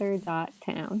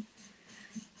gather.town.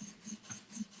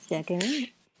 Check it out.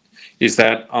 Is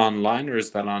that online or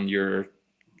is that on your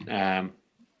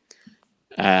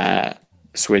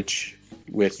Switch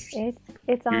with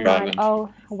it's online. Island?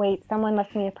 Oh, wait, someone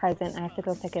left me a present. I have to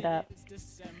go pick it up.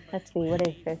 Let's see, what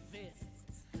is this?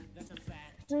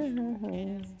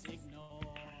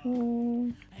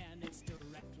 God,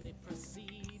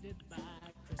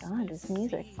 this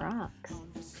music rocks.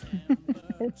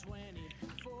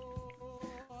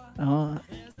 Oh,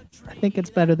 I think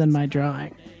it's better than my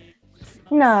drawing.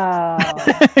 No.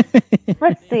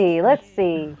 Let's see.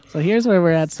 So here's where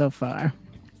we're at so far.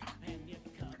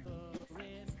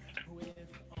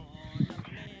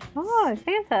 Oh,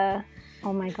 Santa.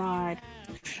 Oh my God.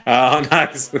 Oh,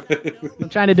 nice. I'm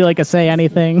trying to do like a say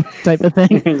anything type of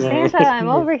thing. Santa, I'm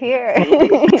over here. I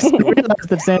realized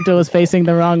that Santa was facing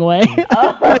the wrong way.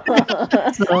 Oh.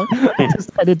 So I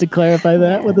decided to clarify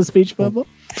that with a speech bubble.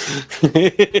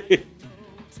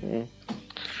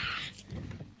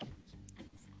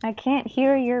 I can't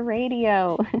hear your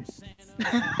radio.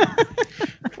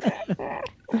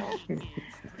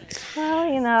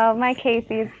 Well, my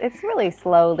Casey's, it's really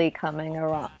slowly coming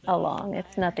along.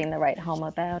 It's nothing to write home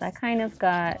about. I kind of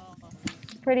got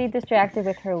pretty distracted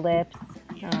with her lips.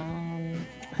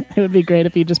 It would be great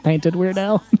if you just painted Weird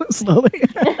Al slowly.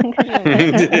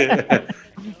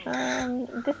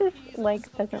 This is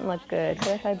doesn't look good. What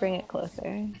if I bring it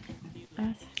closer?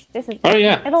 This is. Oh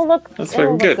yeah. It'll look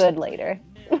good. good later.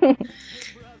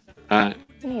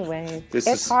 Anyways,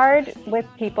 it's hard with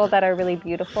people that are really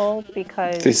beautiful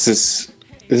because this is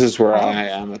where I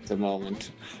am at the moment.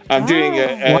 I'm doing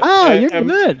you're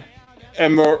good. A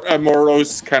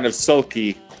morose kind of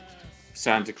sulky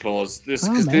Santa Claus. This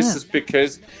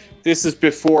is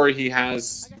before he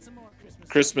has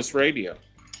Christmas radio.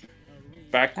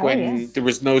 Back when there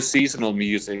was no seasonal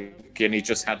music and he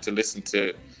just had to listen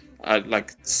to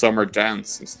like summer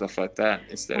dance and stuff like that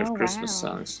instead of Christmas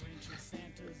songs.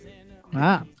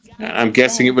 Wow. I'm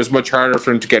guessing it was much harder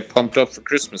for him to get pumped up for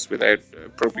Christmas without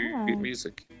appropriate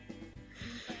music.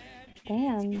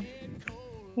 Damn.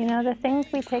 The things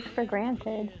we take for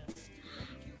granted.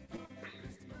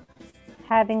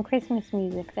 Having Christmas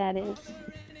music, that is.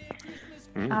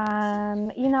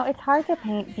 It's hard to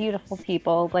paint beautiful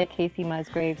people like Casey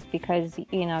Musgraves because,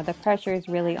 the pressure is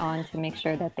really on to make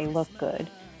sure that they look good.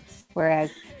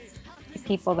 Whereas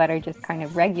people that are just kind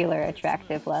of regular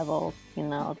attractive levels,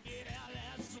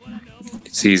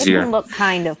 it's easier. It can look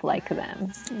kind of like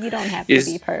them. You don't have to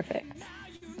be perfect.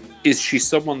 Is she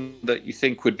someone that you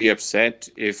think would be upset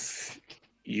if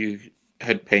you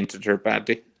had painted her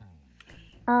badly?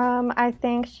 I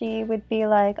think she would be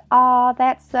like, "Oh,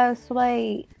 that's so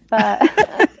sweet, but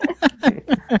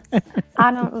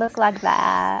I don't look like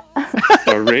that."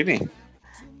 Oh, really?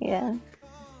 Yeah.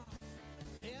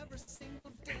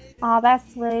 Oh,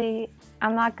 that's sweet.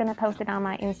 I'm not gonna post it on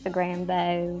my Instagram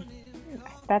though.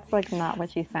 That's not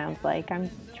what she sounds like. I'm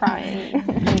trying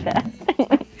my best.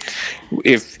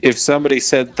 If somebody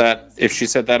said that, if she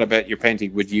said that about your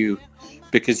painting, would you,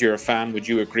 because you're a fan, would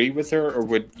you agree with her, or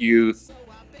would you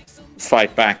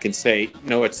fight back and say,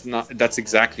 no, it's not, that's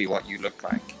exactly what you look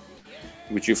like?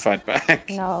 Would you fight back?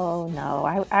 No.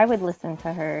 I would listen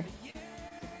to her.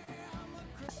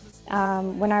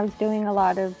 When I was doing a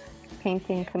lot of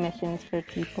painting commissions for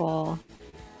people,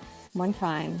 one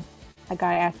time a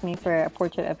guy asked me for a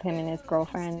portrait of him and his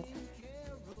girlfriend,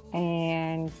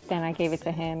 and then I gave it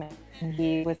to him and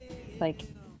he was like,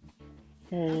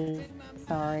 "Hey,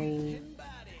 sorry,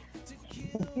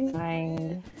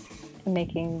 mind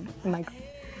making my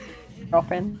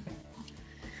girlfriend."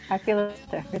 I feel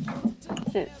like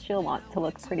she'll want to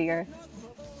look prettier.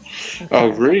 Oh,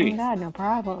 really? Oh my God, no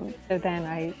problem. So then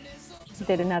I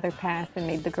did another pass and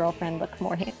made the girlfriend look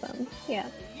more handsome. Yeah.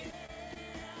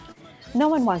 No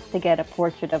one wants to get a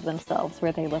portrait of themselves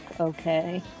where they look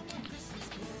okay.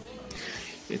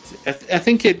 I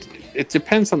think it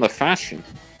depends on the fashion.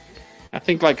 I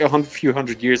think like a few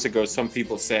hundred years ago, some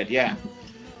people said, yeah,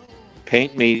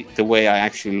 paint me the way I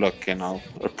actually look and I'll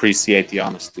appreciate the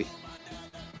honesty.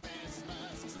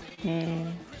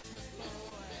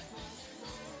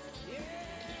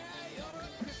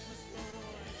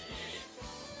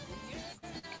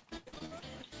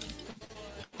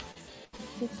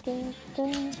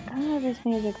 Oh, this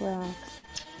music rocks.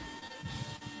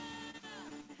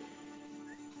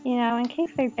 In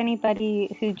case there's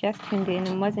anybody who just tuned in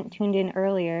and wasn't tuned in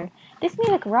earlier, this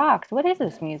music rocks. What is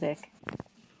this music?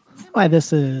 Why,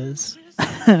 this is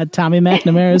Tommy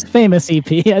McNamara's famous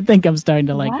EP. I think I'm starting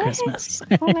to like Christmas.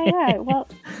 Oh my God. Well,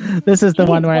 this is the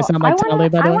one where I sound like Tully,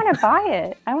 by the way. I want to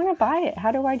buy it.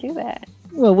 How do I do that?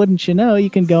 Well, wouldn't you know? You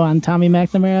can go on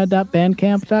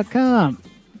tommymcnamara.bandcamp.com.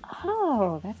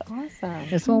 Oh, that's awesome.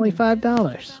 It's only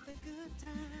 $5.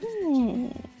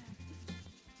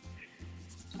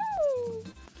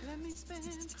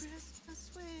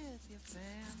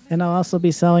 And I'll also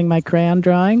be selling my crayon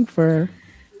drawing for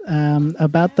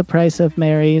about the price of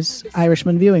Mary's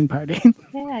Irishman viewing party.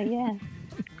 Yeah.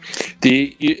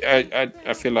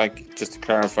 I feel like, just to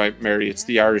clarify, Mary, it's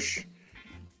the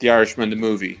Irishman, the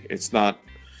movie. It's not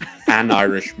an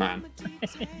Irishman.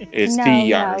 It's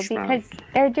the Irishman. Because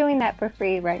they're doing that for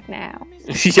free right now.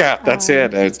 Yeah, that's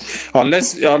it.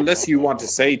 Unless you want to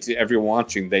say to everyone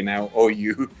watching, they now owe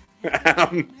you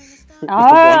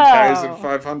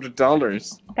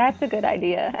 $1,500. That's a good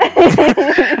idea.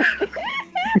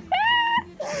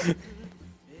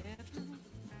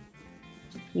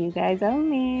 You guys owe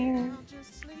me.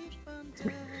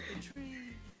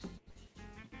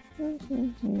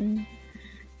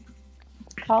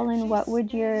 Colin, what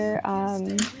would your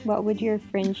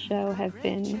fringe show have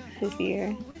been this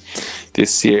year?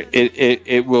 This year,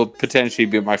 it will potentially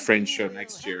be my fringe show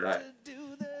next year.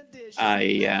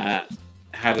 I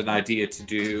had an idea to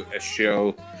do a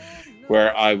show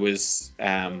where I was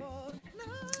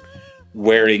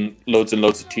wearing loads and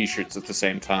loads of t-shirts at the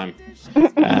same time.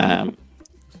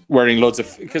 Wearing loads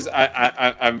of, because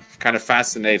I'm kind of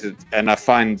fascinated, and I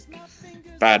find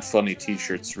bad funny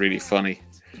t-shirts really funny.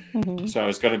 Mm-hmm. So I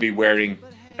was going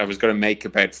to make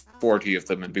about 40 of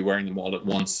them and be wearing them all at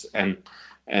once, and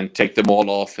take them all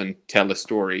off and tell a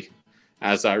story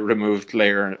as I removed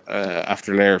layer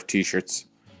after layer of t-shirts.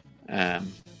 I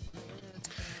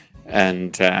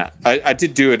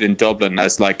did do it in Dublin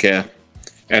as like an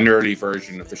early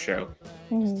version of the show.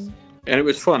 Mm-hmm. And it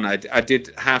was fun. I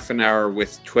did half an hour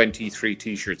with 23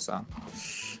 t-shirts on.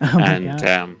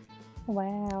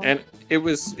 Wow. And it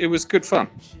was good fun.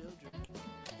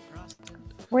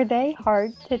 Were they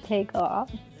hard to take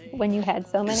off when you had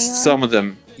so many on? Some of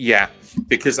them, yeah,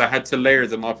 because I had to layer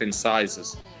them up in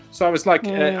sizes. So I was like,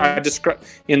 I described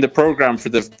in the program for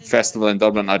the festival in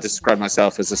Dublin, I described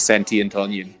myself as a sentient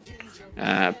onion,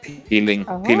 peeling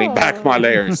back my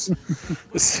layers.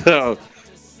 So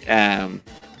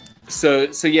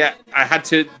yeah, I had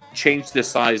to change the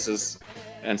sizes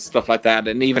and stuff like that.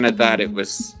 And even at that, it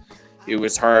was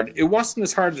hard. It wasn't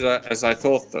as hard as I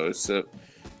thought, though. So,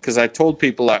 because I told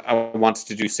people I wanted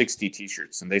to do 60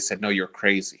 t-shirts, and they said, "No, you're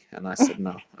crazy." And I said,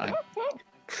 "No,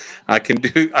 I can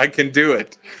do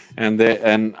it." And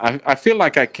I feel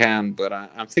like I can, but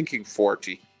I'm thinking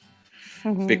 40,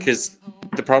 because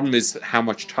the problem is how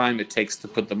much time it takes to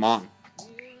put them on.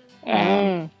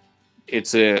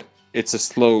 It's a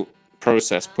slow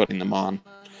process putting them on.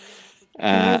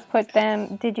 Did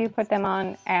you put them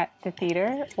on at the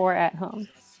theater or at home?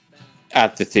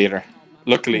 At the theater.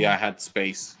 Luckily, I had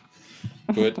space.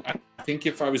 But I think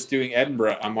if I was doing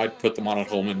Edinburgh, I might put them on at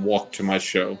home and walk to my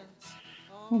show.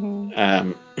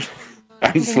 And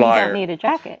flyer. You don't need a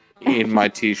jacket. In my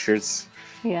t-shirts.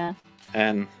 Yeah.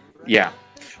 And yeah.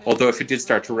 Although if it did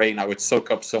start to rain, I would soak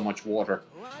up so much water.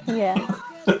 Yeah.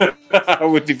 I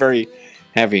would be very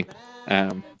heavy.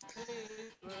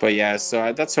 But yeah,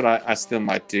 so that's what I still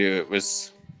might do. It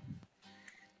was,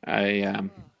 I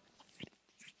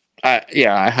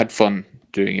had fun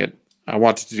doing it. I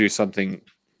wanted to do something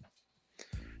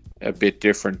a bit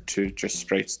different to just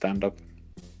straight stand up,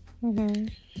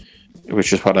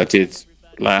 which is what I did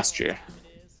last year.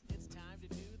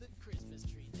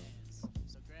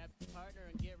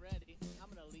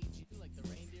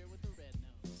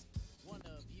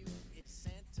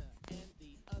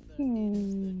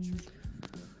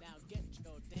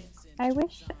 I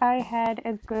wish I had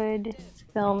a good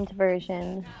filmed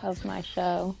version of my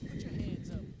show.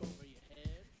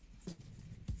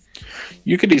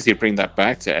 You could easily bring that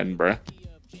back to Edinburgh.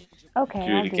 Okay,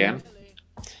 do it again.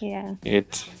 Yeah.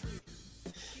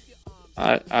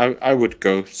 I would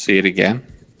go see it again.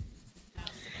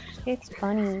 It's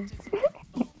funny.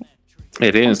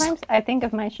 It is. Sometimes I think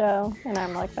of my show and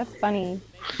I'm like, that's funny.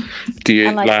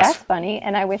 I'm like, that's funny,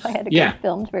 and I wish I had a good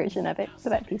filmed version of it so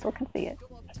that people can see it.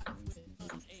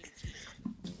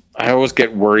 I always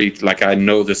get worried, like I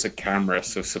know there's a camera,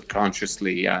 so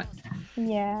subconsciously, I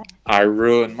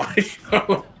ruin my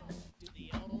show.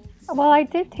 Well, I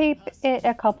did tape it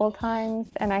a couple times,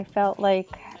 and I felt like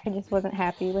I just wasn't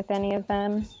happy with any of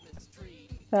them.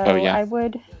 So I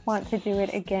would want to do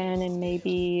it again, and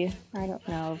maybe, I don't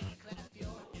know,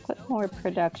 put more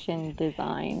production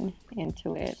design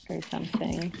into it or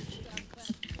something.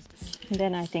 And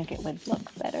then I think it would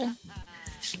look better.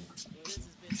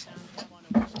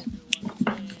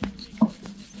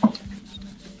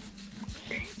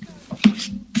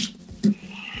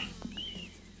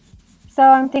 So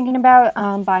I'm thinking about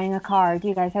buying a car. Do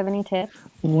you guys have any tips?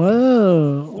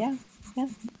 Whoa. Yeah.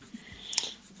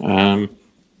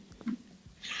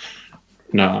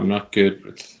 No, I'm not good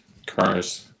with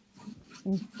cars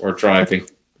or driving.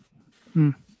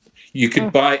 You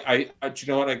could buy. Do you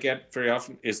know what I get very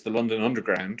often is the London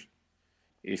Underground.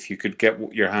 If you could get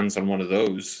your hands on one of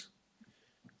those,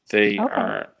 They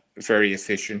are very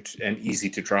efficient and easy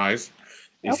to drive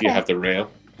if you have the rail,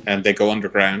 and they go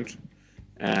underground,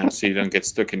 and so you don't get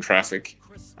stuck in traffic.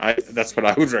 That's what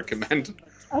I would recommend.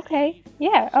 Okay.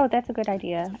 Yeah. Oh, that's a good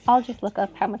idea. I'll just look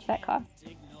up how much that costs.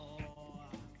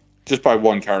 Just buy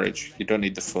one carriage. You don't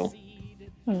need the full.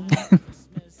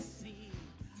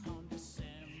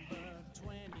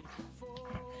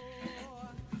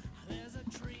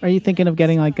 Are you thinking of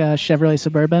getting like a Chevrolet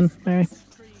Suburban, Mary?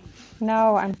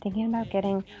 No, I'm thinking about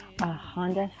getting a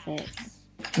Honda Fit.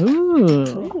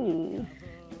 Ooh.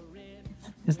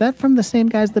 Is that from the same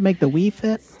guys that make the Wii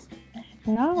Fit?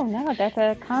 No, that's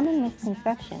a common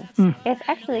misconception. It's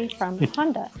actually from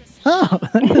Honda. Oh,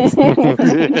 that's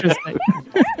interesting.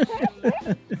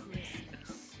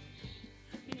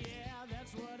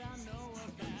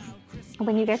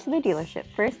 When you get to the dealership,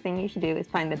 first thing you should do is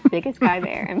find the biggest guy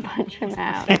there and punch him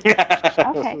out.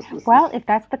 Okay, well, if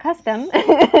that's the custom.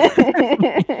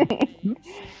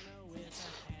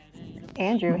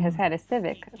 Andrew has had a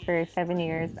Civic for 7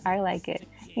 years. I like it.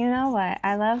 You know what?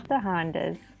 I love the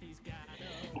Hondas.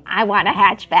 I want a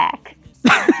hatchback.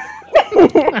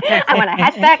 I want a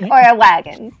hatchback or a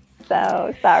wagon.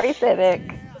 So, sorry, Civic.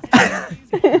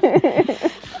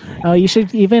 Oh, you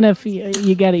should, even if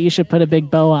you get it, you should put a big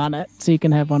bow on it so you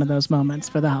can have one of those moments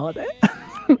for the holiday.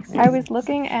 I was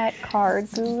looking at Car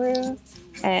Gurus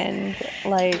and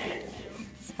I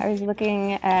was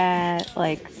looking at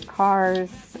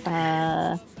cars,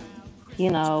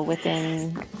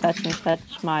 within such and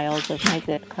such miles of my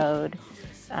zip code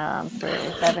for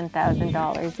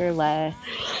 $7,000 or less,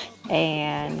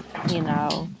 and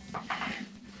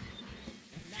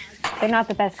they're not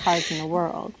the best cars in the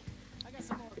world.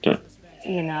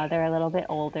 They're a little bit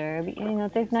older, but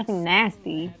there's nothing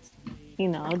nasty.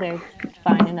 They're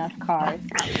fine enough cars.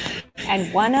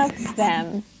 And one of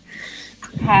them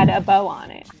had a bow on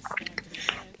it.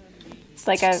 It's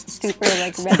like a super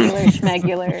regular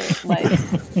schmegular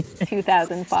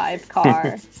 2005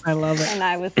 car. I love it. And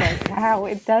I was like, wow,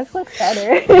 it does look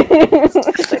better with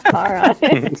the car on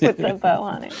it, with the bow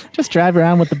on it. Just drive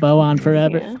around with the bow on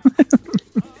forever.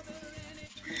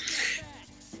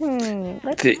 Yeah.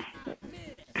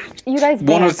 You guys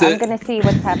dance. I'm going to see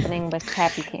what's happening with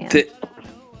Happy Cam.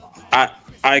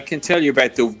 I can tell you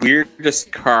about the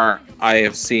weirdest car I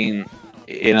have seen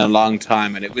in a long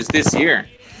time, and it was this year.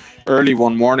 Early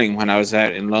one morning when I was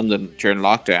out in London during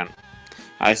lockdown,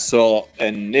 I saw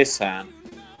a Nissan,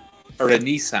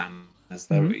 as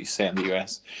that what you say in the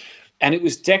US, and it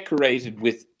was decorated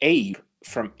with Abe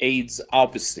from Aids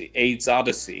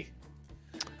Odyssey.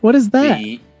 What is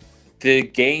that? The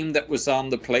game that was on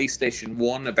the PlayStation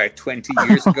 1 about 20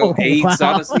 years ago, AIDS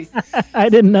Odyssey. I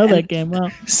didn't know that game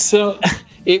well. So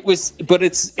it was, but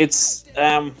it's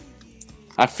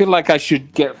I feel like I should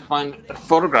find a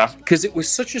photograph, because it was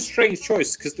such a strange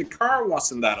choice, because the car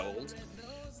wasn't that old,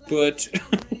 but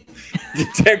the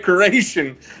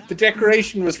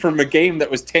decoration was from a game that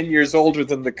was 10 years older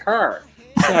than the car.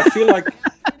 So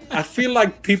I feel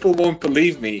like people won't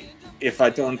believe me if I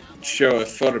don't show a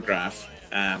photograph.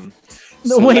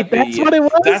 No, so wait, that's what it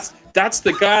was? That's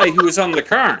the guy who was on the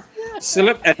car.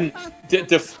 So and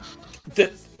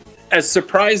as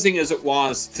surprising as it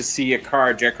was to see a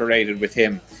car decorated with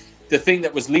him, the thing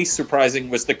that was least surprising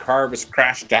was the car was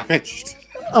crash damaged.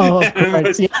 Oh, of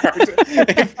course,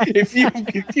 if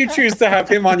you choose to have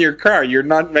him on your car, you're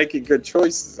not making good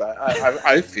choices.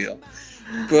 I feel.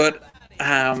 But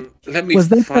let me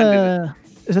find it.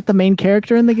 Is that the main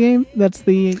character in the game? That's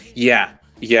the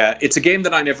Yeah, it's a game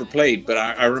that I never played, but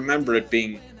I remember it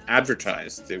being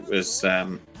advertised. It was,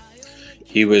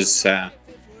 he was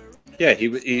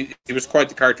quite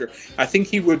the character. I think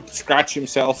he would scratch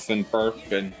himself and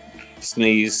burp and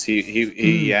sneeze.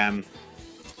 He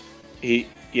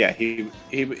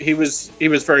was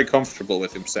very comfortable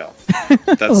with himself.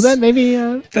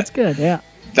 That's good. Yeah,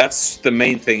 that's the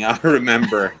main thing I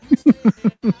remember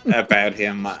about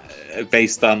him,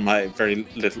 based on my very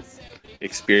little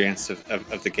experience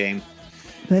of the game.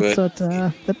 That's what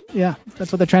they're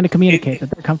trying to communicate,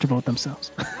 that they're comfortable with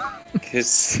themselves.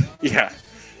 Because I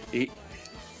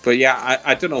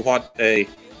don't know what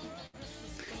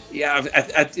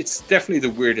it's definitely the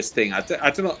weirdest thing. I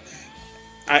don't know.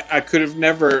 I could have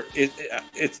never.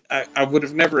 I would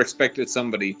have never expected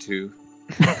somebody to.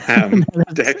 I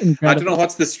don't know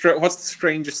what's the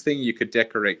strangest thing you could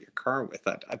decorate your car with.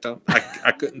 I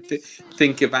couldn't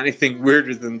think of anything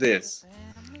weirder than this.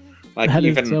 That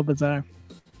is so bizarre.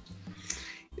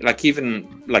 Even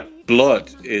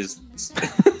blood is.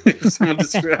 If someone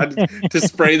had to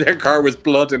spray their car with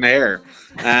blood and air,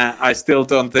 I still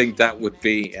don't think that would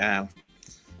be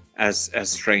as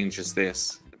strange as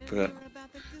this. But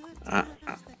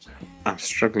I'm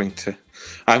struggling to.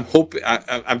 I'm hoping.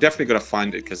 I'm definitely going to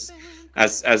find it because,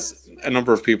 as a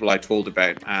number of people I told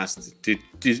about asked,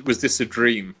 was this a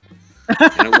dream?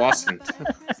 And it wasn't.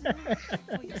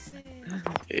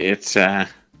 It's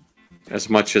as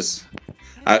much as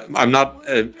I'm not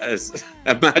as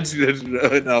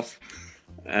imaginative enough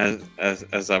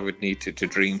as I would need to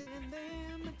dream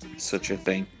such a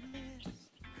thing.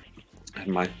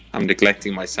 And I'm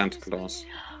neglecting my Santa Claus.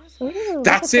 Ooh,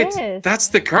 That's it. this. That's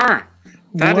the car.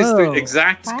 That is the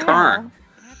exact car.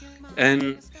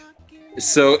 And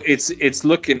so it's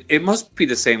looking. It must be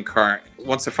the same car.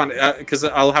 Once I find it, because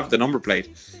I'll have the number plate.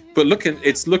 But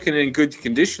it's looking in good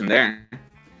condition there.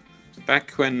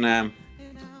 Back when I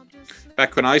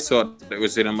saw it, it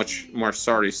was in a much more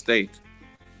sorry state.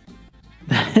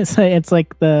 It's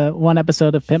like the one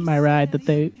episode of Pimp My Ride that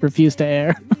they refused to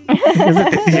air.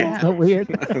 It's so weird.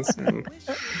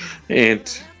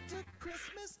 And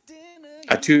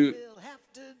I do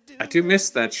miss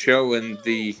that show and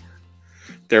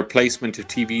their placement of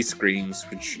TV screens,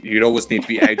 which you'd always need to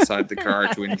be outside the car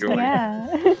to enjoy.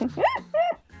 Yeah.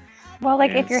 Well,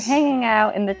 like if you're hanging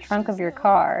out in the trunk of your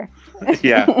car,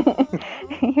 yeah,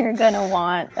 you're gonna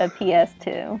want a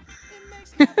PS2.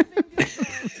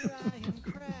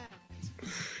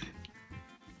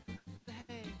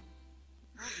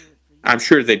 I'm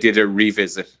sure they did a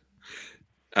revisit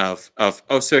of.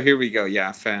 Oh, so here we go. Yeah,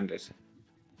 I found it.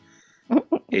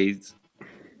 AIDS.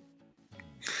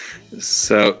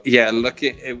 So yeah, look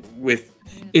with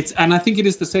it's, and I think it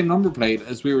is the same number plate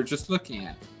as we were just looking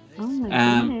at. Oh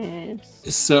my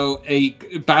goodness. So a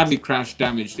badly crash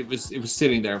damaged. It was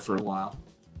sitting there for a while.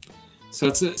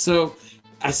 So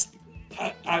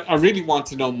I really want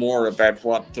to know more about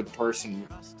what the person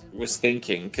was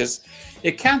thinking, because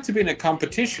it can't have been a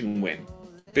competition win,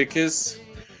 because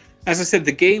as I said,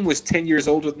 the game was 10 years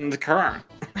older than the car.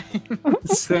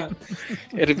 So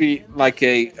it'd be like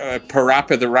a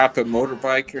Parappa the Rappa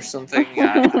motorbike or something.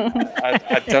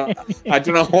 I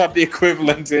don't know what the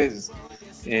equivalent is.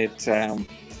 It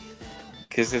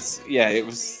because it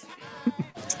was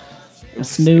a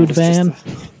snood van.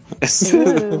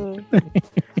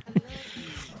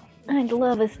 I'd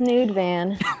love a snood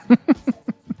van.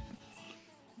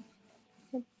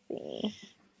 Let's see.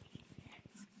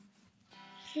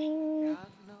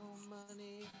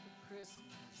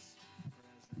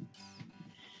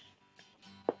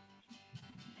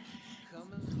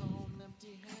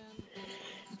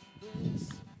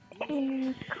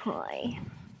 Okay.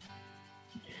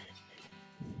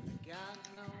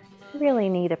 Really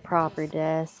need a proper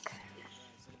desk.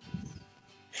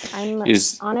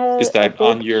 Is that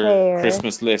on your chair.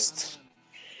 Christmas list?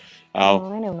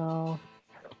 Oh, I don't know.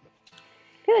 I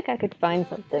feel like I could find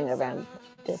something around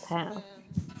this house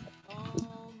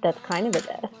that's kind of a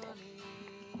desk.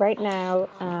 Right now,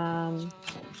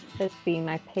 let's see,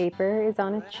 my paper is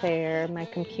on a chair, my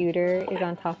computer is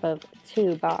on top of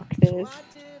 2 boxes.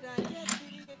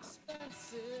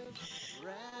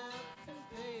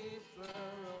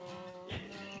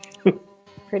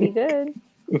 Pretty good.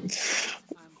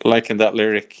 Liking that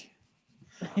lyric.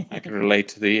 I can relate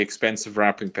to the expensive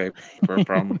wrapping paper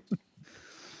problem.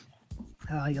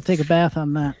 You'll take a bath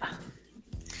on that.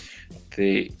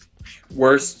 The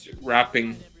worst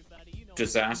wrapping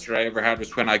disaster I ever had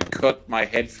was when I cut my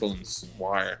headphones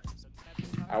wire.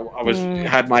 I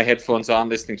had my headphones on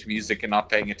listening to music and not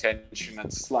paying attention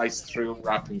and sliced through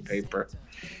wrapping paper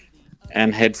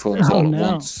and headphones all at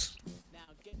once.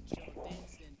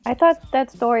 I thought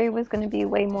that story was going to be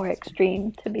way more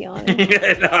extreme, to be honest. No,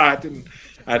 I didn't.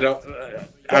 I don't.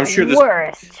 I'm sure the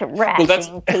worst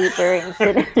wrapping paper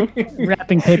incident.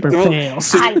 Wrapping paper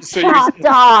fails. I chopped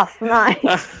off my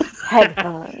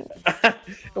headphones.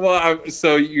 Well,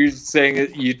 so you're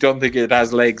saying you don't think it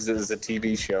has legs as a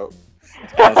TV show?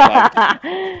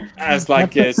 As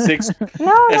like a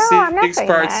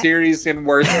six-part series in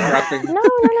worst wrapping.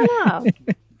 No.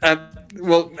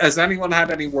 Well, has anyone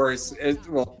had any worse?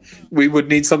 Well, we would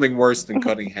need something worse than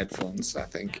cutting headphones, I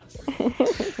think.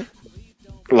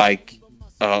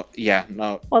 No.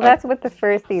 Well, that's what the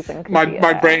first season could be.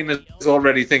 My brain is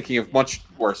already thinking of much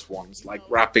worse ones, like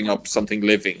wrapping up something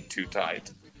living too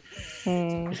tight.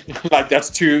 Like that's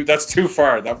too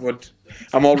far.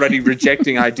 I'm already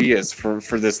rejecting ideas for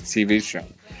this TV show.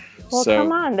 Well,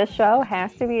 come on, the show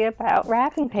has to be about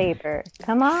wrapping paper.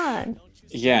 Come on.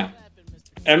 Yeah.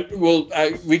 And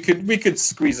we could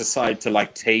squeeze aside to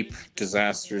like tape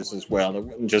disasters as well. It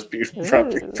wouldn't just be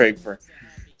wrapping paper.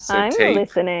 So I'm tape.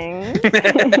 Listening.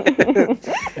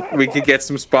 We could get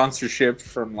some sponsorship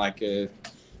from like a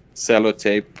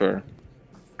sellotape or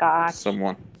Scotch.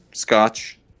 someone.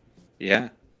 Scotch. Yeah.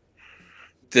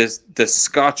 the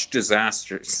Scotch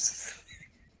disasters.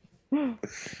 But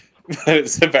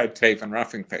it's about tape and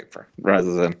wrapping paper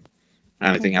rather than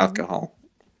anything alcohol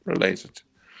related.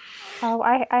 Oh,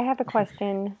 I have a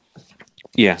question.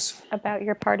 Yes. About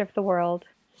your part of the world.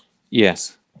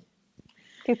 Yes.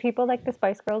 Do people like the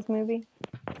Spice Girls movie?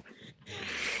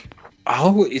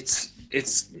 Oh,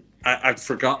 I'd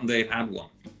forgotten they had one.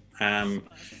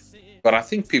 But I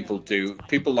think people do.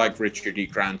 People like Richard E.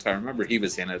 Grant. I remember he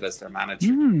was in it as their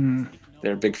manager.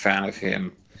 They're a big fan of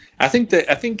him. I think it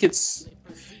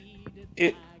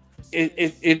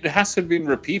hasn't been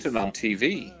repeated on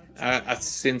TV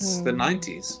since the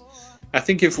 90s. I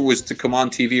think if it was to come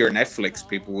on TV or Netflix,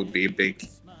 people would be big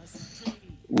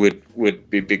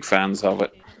fans of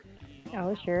it.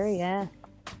 Oh, sure, yeah.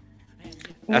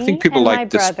 I think people like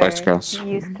the Spice Girls.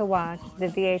 We used to watch the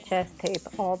VHS tape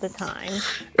all the time.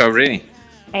 Oh, really?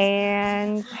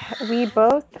 And we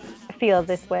both feel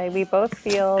this way. We both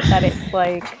feel that it's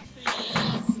like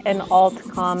an alt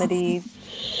comedy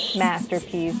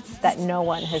masterpiece that no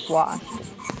one has watched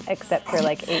except for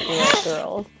like 8-year-old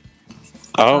girls.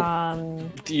 Oh,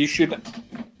 you should.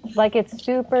 Like it's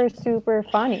super, super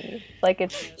funny. Like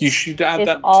it's. You should add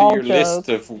that to your list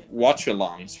of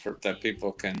watch-alongs for that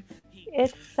people can.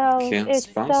 It's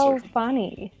so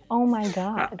funny. Oh my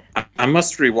god! I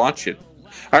must rewatch it,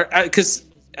 because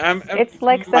it's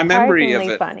like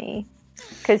surprisingly funny.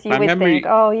 Because you would think,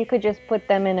 oh, you could just put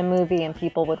them in a movie and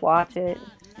people would watch it.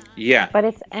 Yeah, but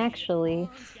it's actually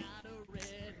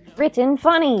written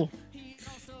funny.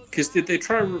 Because did they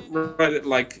try to write it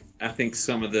like I think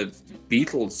some of the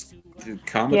Beatles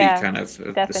comedy kind of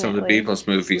some of the Beatles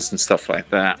movies and stuff like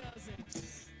that?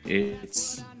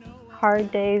 It's.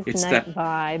 Hard Day's Night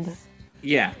vibe.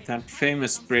 Yeah, that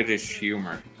famous British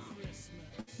humor.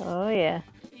 Oh, yeah.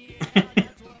 Do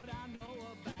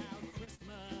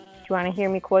you want to hear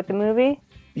me quote the movie?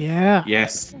 Yeah.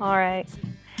 Yes. All right.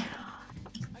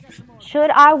 Should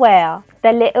I wear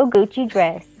the little Gucci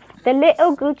dress,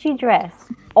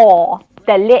 or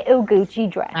the little Gucci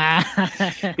dress?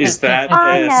 Is that...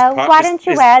 I know. Why don't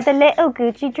you wear the little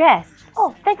Gucci dress?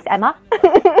 Oh, thanks, Emma.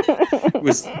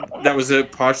 That was a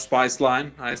Posh Spice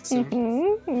line, I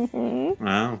assume?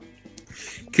 Wow.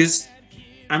 Because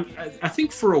I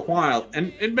think for a while,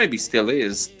 and it maybe still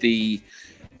is, the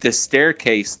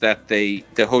staircase that the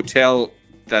hotel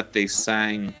that they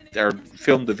sang or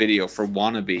filmed the video for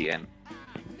Wannabe in.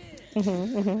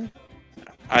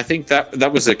 I think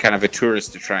that was a kind of a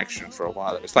tourist attraction for a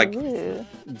while. It was like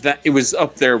that. It was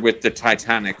up there with the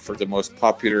Titanic for the most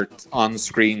popular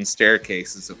on-screen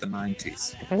staircases of the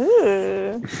 90s.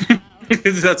 Ooh.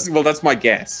 That's my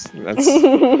guess.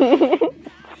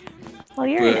 Well,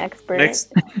 you're an expert.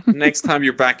 Next time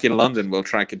you're back in London, we'll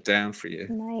track it down for you.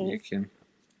 Nice. You can.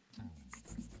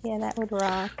 Yeah, that would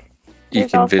rock. You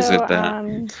can visit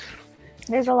that.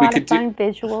 There's a lot of fun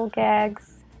visual gags.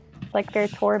 Like their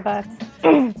tour bus.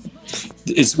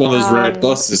 It's one of those red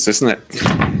buses, isn't it?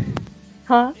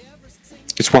 Huh?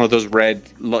 It's one of those red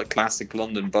classic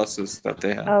London buses that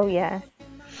they have. Oh, yeah.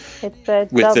 It's a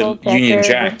with the Union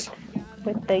Jack.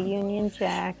 With the Union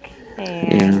Jack.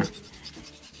 And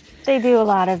they do a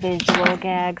lot of visual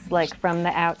gags. Like from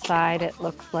the outside, it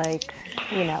looks like,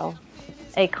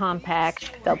 a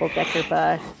compact double-decker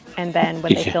bus. And then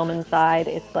when they film inside,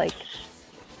 it's like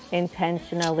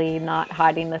intentionally not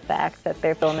hiding the fact that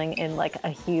they're filming in like a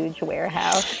huge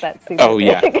warehouse that's super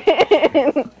big.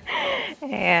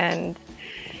 And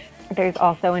there's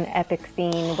also an epic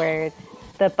scene where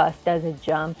the bus does a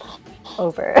jump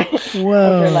over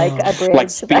like a bridge like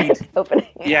speed. that's opening.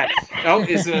 Yeah. Oh,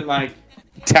 is it like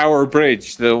Tower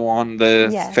Bridge, the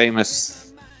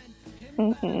famous?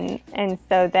 And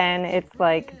so then it's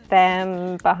like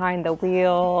them behind the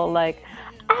wheel, like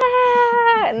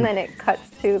and then it cuts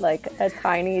to like a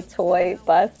tiny toy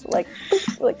bus, like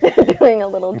doing a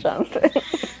little jump.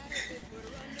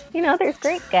 There's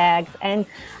great gags, and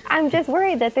I'm just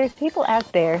worried that there's people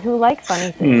out there who like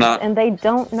funny things, and they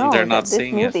don't know that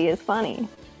this movie is funny.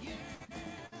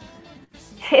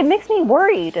 It makes me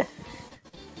worried.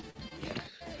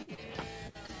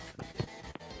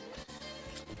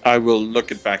 I will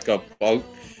look it back up.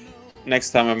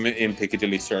 Next time I'm in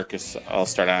Piccadilly Circus, I'll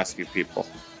start asking people,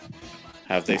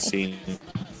 have they seen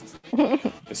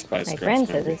the Spice Girls? My friend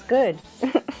says it's good.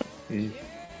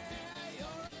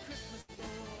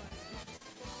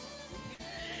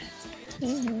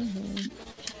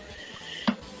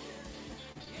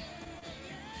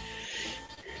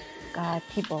 God,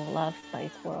 people love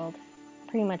Spice World.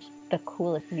 Pretty much the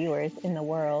coolest viewers in the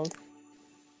world.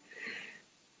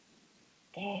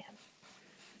 Damn.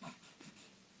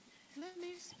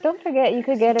 Don't forget, you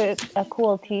could get a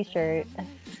cool t-shirt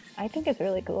I think it's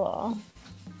really cool.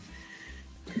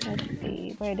 Let's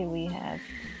see, where do we have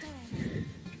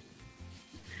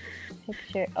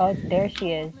picture? Oh, there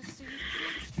she is.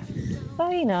 So,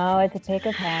 you know, it's a pic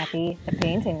of Happy, the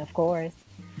painting, of course.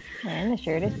 And the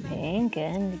shirt is pink,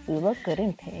 and you look good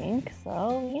in pink,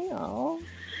 so, you know,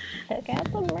 check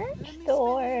out the merch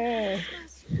store.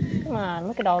 Come on,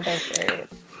 look at all those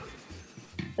shirts.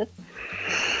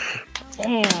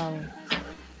 Damn.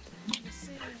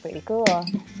 Pretty cool.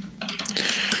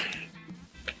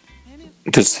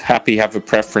 Does Happy have a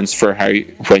preference for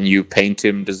when you paint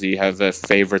him? Does he have a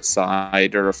favorite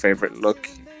side or a favorite look?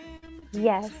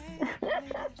 Yes.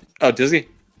 Oh, does he?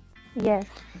 Yes.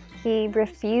 He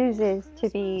refuses to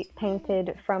be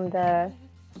painted from the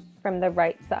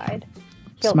right side.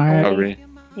 Smart. Oh, really?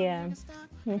 Yeah.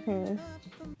 Mm-hmm.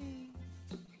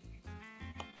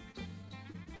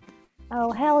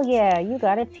 Oh, hell yeah, you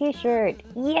got a t-shirt.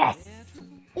 Yes!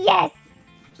 Yes!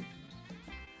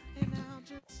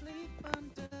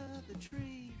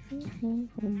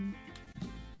 Mm-hmm.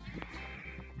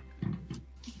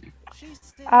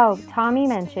 Oh, Tommy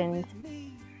mentioned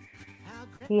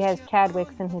he has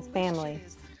Chadwicks in his family.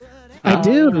 I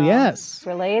do, yes.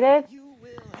 Related?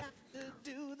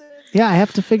 Yeah, I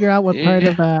have to figure out what part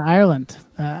of Ireland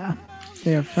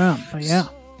they're from, but yeah.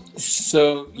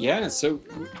 So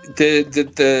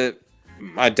the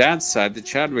my dad's side, the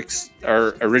Chadwicks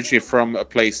are originally from a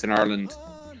place in Ireland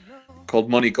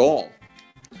called Moneygall,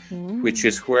 which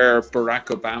is where Barack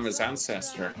Obama's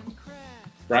ancestor,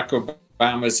 Barack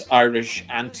Obama's Irish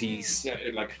auntie,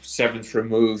 like seventh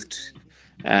removed,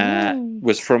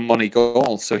 was from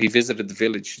Moneygall. So he visited the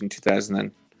village in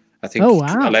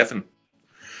 2011.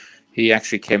 He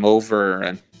actually came over,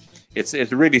 and it's a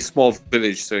really small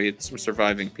village, so he had some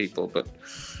surviving people. But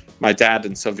my dad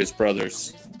and some of his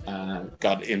brothers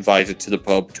got invited to the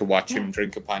pub to watch him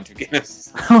drink a pint of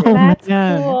Guinness. Oh my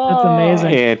God, that's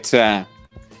amazing!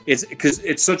 It's because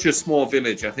it's such a small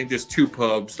village. I think there's 2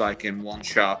 pubs like in one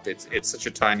shop. It's such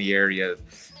a tiny area,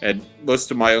 and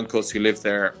most of my uncles who lived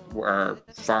there were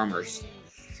farmers.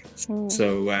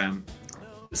 So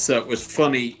it was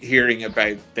funny hearing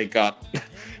about they got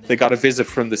a visit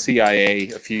from the CIA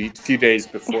a few days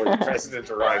before the president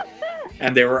arrived,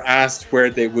 and they were asked where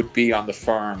they would be on the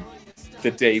farm the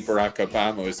day Barack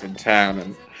Obama was in town.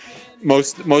 And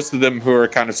most of them, who are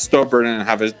kind of stubborn and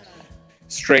have a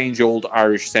strange old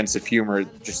Irish sense of humor,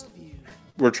 just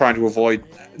were trying to avoid,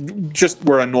 just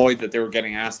were annoyed that they were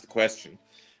getting asked the question.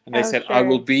 And they said, sure, I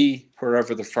will be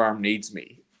wherever the farm needs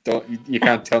me. You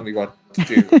can't tell me what to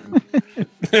do. Do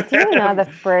you know the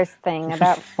first thing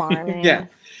about farming? Yeah.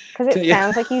 Because it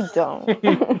sounds like you don't.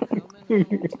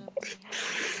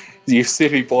 You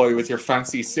silly boy with your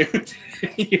fancy suit.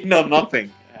 You know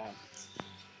nothing.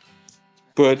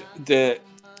 But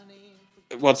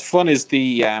what's fun is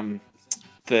the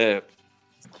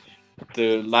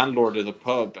landlord of the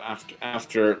pub,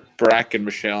 after Barack and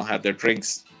Michelle had their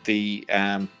drinks,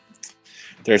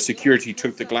 their security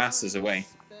took the glasses away,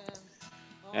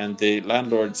 and the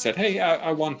landlord said, "Hey,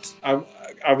 I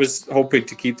was hoping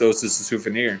to keep those as a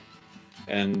souvenir."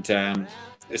 And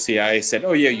the CIA said,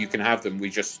 "Oh yeah, you can have them.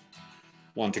 We just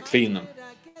want to clean them."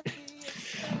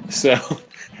 So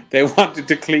they wanted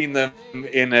to clean them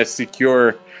in a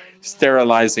secure,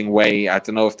 sterilizing way. I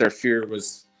don't know if their fear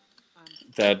was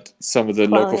that some of the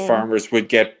local farmers would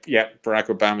get Barack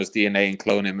Obama's DNA and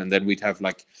clone him, and then we'd have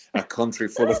like a country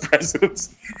full of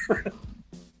presidents.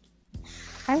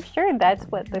 I'm sure that's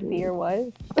what the fear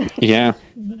was. Yeah.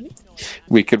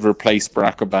 We could replace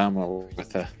Barack Obama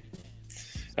with a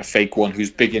fake one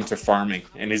who's big into farming,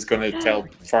 and he's going to tell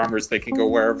farmers they can go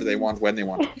wherever they want, when they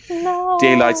want. No.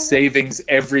 Daylight savings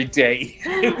every day.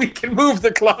 We can move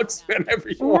the clocks whenever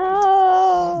you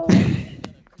want.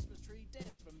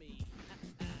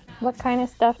 What kind of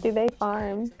stuff do they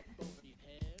farm?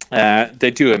 They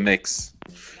do a mix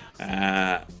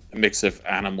of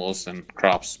animals and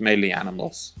crops, mainly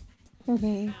animals.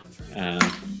 Mm-hmm.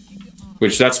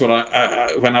 Which that's what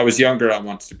I when I was younger, I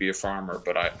wanted to be a farmer,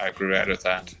 but I grew out of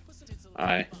that.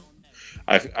 I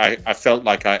felt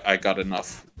like I got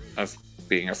enough of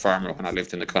being a farmer when I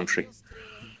lived in the country.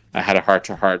 I had a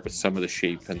heart-to-heart with some of the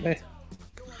sheep, and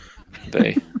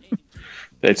they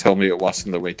told me it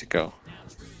wasn't the way to go.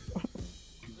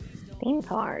 Seems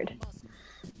hard.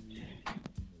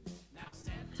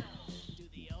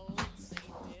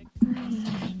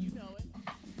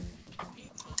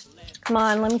 Come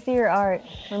on, let me see your art.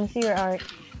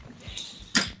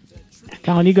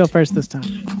 Colin, you go first this time.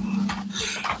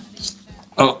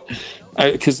 Oh,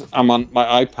 because I'm on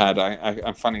my iPad,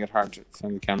 I'm finding it hard to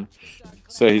find the camera.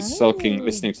 So he's sulking,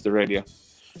 listening to the radio.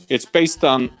 It's based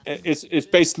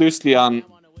loosely on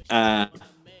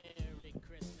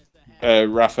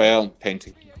Raphael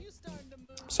painting.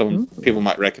 Some people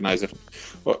might recognize it.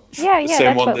 Well, yeah,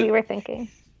 that's what we were thinking.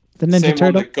 The Ninja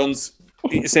Turtle.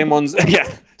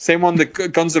 Same one that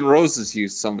Guns N' Roses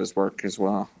used some of his work as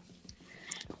well.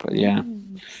 But yeah,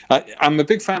 I'm a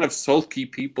big fan of sulky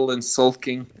people and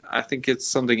sulking. I think it's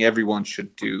something everyone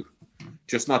should do,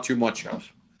 just not too much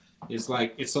of. It's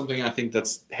something I think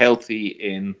that's healthy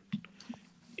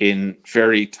in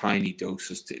very tiny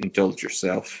doses to indulge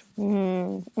yourself,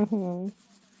 and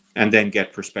then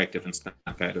get perspective and snap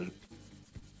out of it.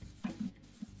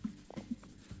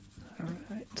 All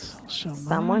right, I'll show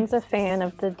Someone's a fan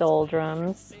of the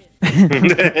doldrums.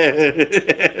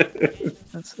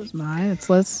 This is mine.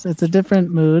 It's a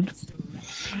different mood.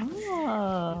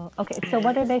 Oh, okay. So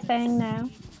what are they saying now?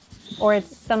 Or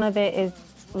some of it is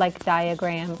like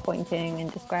diagram pointing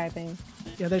and describing.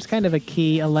 Yeah, there's kind of a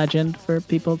legend for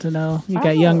people to know. You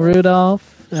got young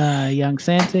Rudolph, young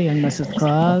Santa, young Mrs.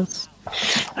 Claus.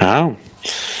 Oh.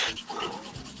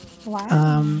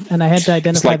 Wow. And I had to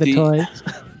identify the toys.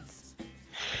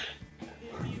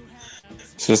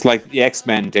 So it's like the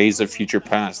X-Men Days of Future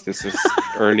Past. This is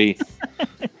early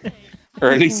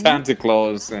Santa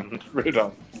Claus and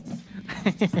Rudolph.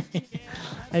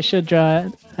 I should draw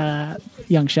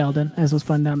young Sheldon, as was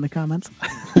put down in the comments.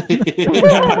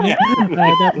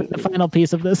 That was the final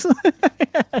piece of this.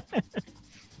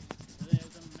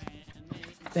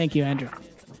 Thank you, Andrew.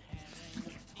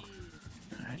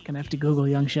 All right, gonna have to Google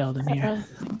young Sheldon here.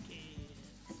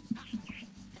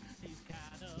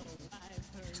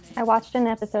 I watched an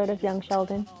episode of Young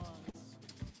Sheldon.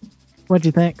 What'd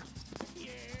you think?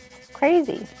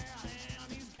 Crazy.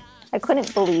 I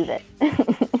couldn't believe it.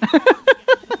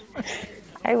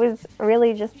 I was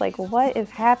really just like, what is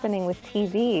happening with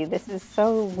TV? This is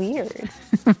so weird.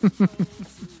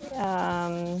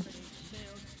 I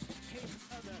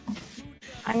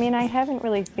mean, I haven't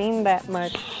really seen that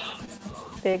much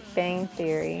Big Bang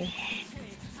Theory.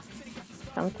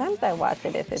 Sometimes I watch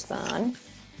it if it's on.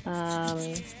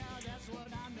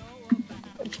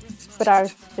 But I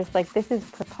was just like, this is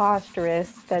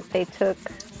preposterous that they took,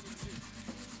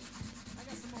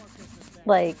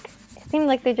 like, it seemed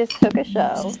like they just took a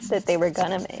show that they were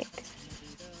gonna make.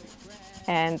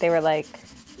 And they were like,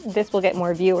 this will get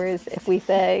more viewers if we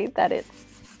say that it's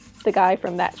the guy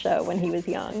from that show when he was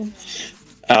young.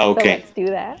 Oh, okay. So let's do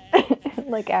that,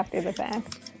 like, after the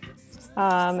fact.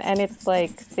 And it's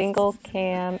like single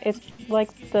cam. It's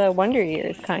like the Wonder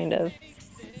Years, kind of.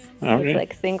 Okay. It's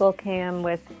like single cam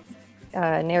with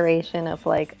narration of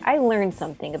like, I learned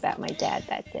something about my dad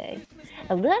that day.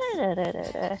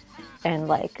 And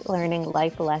like learning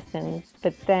life lessons.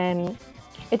 But then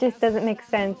it just doesn't make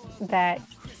sense that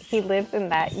he lives in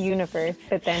that universe,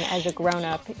 but then as a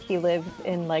grown-up, he lives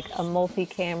in like a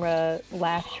multi-camera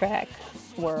laugh track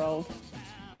world.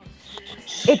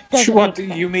 It doesn't What do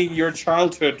you mean your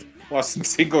childhood was in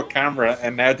single camera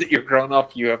and now that you're grown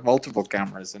up you have multiple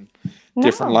cameras and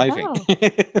different lighting? No.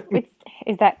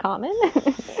 Is that common?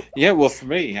 Yeah, well for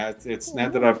me, it's now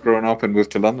that I've grown up and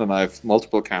moved to London, I have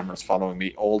multiple cameras following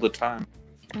me all the time.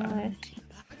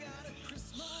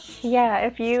 Yeah,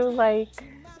 if you like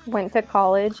went to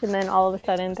college and then all of a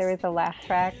sudden there was a laugh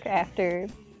track after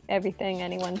everything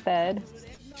anyone said,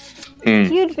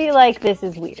 you'd be like, this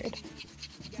is weird.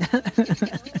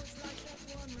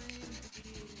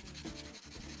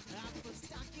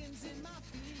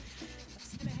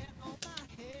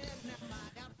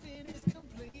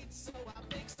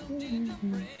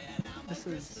 This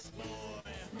is...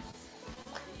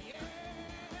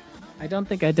 I don't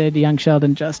think I did young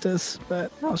Sheldon justice,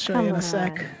 but I'll show you in a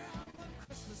sec.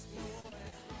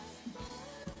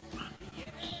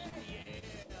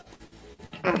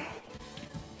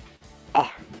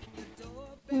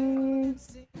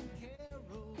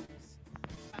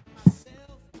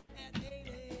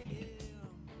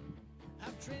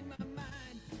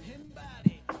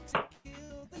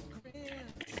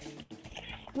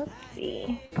 Let's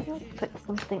see. Let's put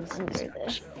something under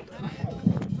this.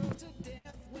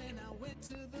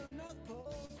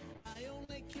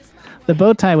 The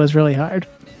bow tie was really hard.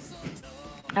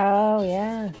 Oh,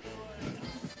 yeah.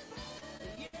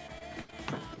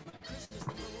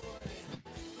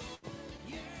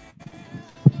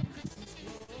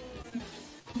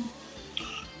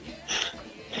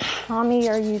 Tommy,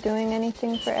 are you doing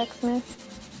anything for Xmas?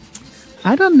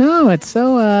 I don't know. It's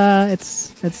so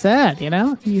it's sad, you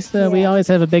know. We always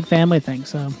have a big family thing,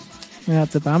 so yeah,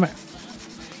 it's a bummer.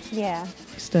 Yeah.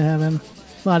 Used to having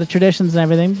a lot of traditions and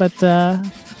everything, but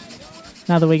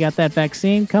now that we got that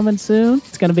vaccine coming soon,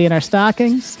 it's going to be in our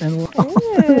stockings, and we'll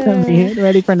Be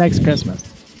ready for next Christmas.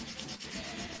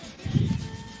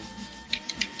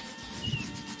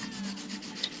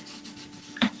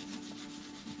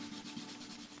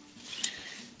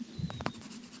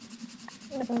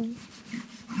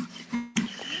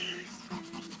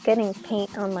 Getting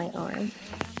paint on my arm.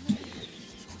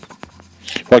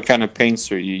 What kind of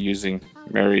paints are you using,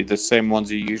 Mary? The same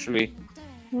ones you usually?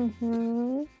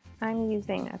 I'm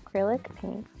using acrylic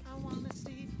paint.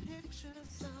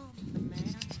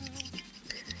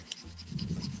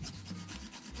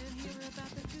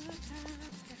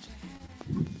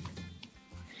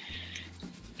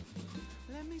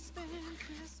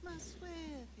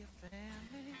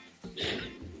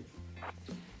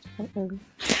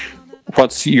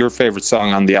 What's your favorite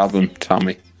song on the album,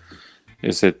 Tommy?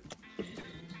 Is it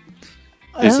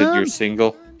your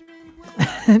single?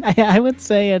 I would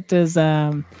say it is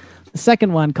the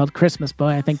second one called Christmas Boy.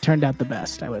 I think turned out the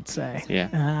best, I would say.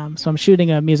 Yeah. So I'm shooting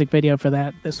a music video for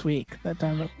that this week. It's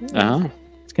going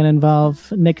to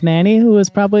involve Nick Nanny, who has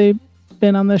probably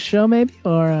been on this show, maybe,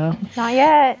 or not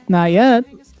yet. Not yet.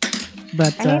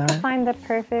 But I need to find the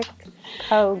perfect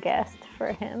co-guest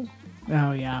for him.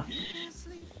 Oh yeah.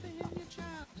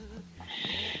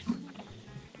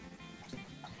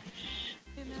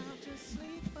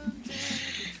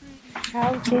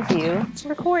 How did you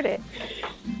record it?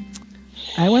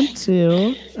 I went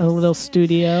to a little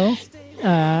studio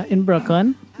in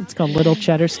Brooklyn. It's called Little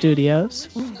Cheddar Studios.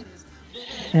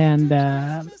 And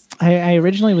I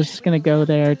originally was just going to go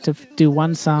there to do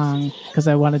one song because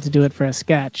I wanted to do it for a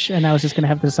sketch. And I was just going to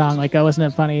have the song like, oh,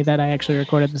 wasn't it funny that I actually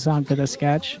recorded the song for the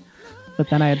sketch? But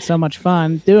then I had so much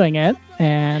fun doing it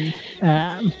and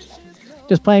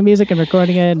just playing music and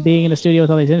recording it and being in the studio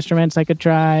with all these instruments I could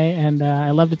try. And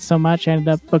I loved it so much. I ended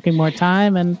up booking more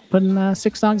time and putting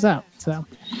 6 songs out. So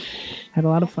had a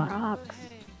lot of fun. Rocks.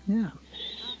 Yeah.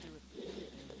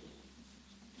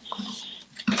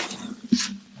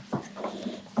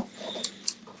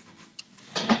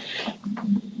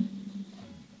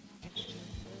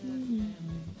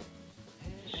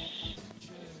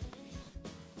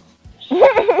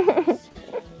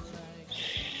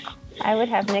 I would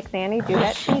have Nick Nanny do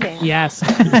that cheating. Yes.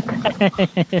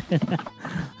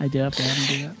 I do have to have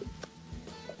him do that.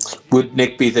 Would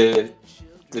Nick be the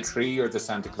tree or the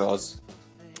Santa Claus?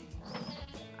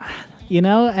 You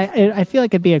know, I feel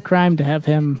like it'd be a crime to have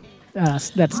him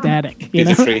that static. You Be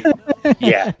know? the tree.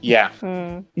 Yeah.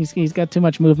 He's got too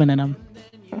much movement in him.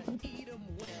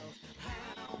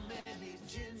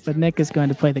 But Nick is going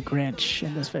to play the Grinch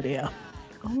in this video.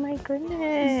 Oh my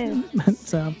goodness.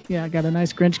 So, yeah, I got a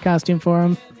nice Grinch costume for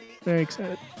him. Very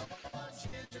excited.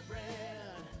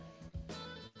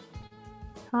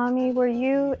 Tommy, were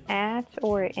you at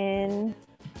or in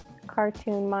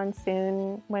Cartoon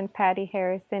Monsoon when Patty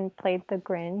Harrison played the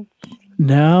Grinch?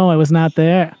 No, I was not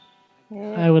there.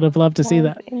 I would have loved to see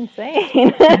that.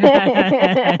 Insane.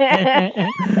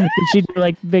 Did she do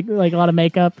like a lot of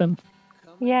makeup and?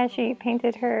 Yeah, she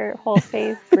painted her whole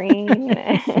face green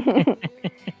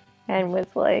and was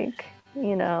like,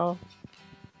 you know,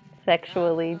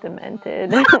 sexually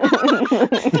demented.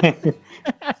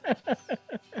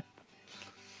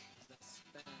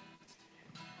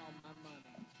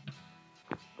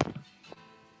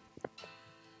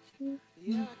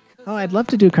 Oh, I'd love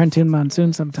to do Cartoon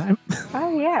Monsoon sometime.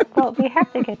 Oh, yeah. Well, we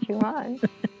have to get you on.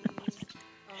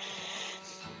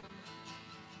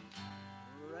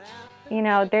 You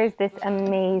know, there's this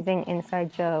amazing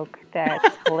inside joke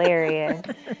that's hilarious.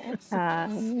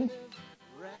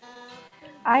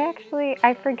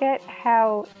 I forget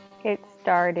how it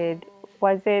started.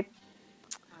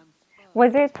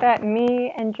 Was it that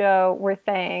me and Joe were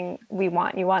saying we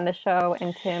want you on the show,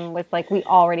 and Tim was like, we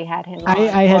already had him on?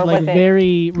 I had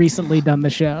very recently done the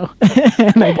show,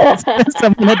 and I guess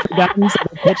someone had forgotten, so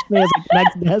they pitched me as like the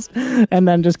next guest, and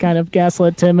then just kind of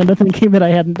gaslit Tim into thinking that I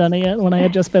hadn't done it yet when I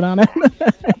had just been on it.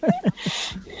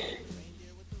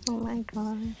 Oh my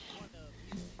gosh.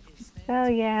 So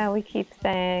yeah, we keep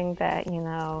saying that, you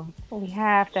know, we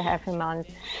have to have him on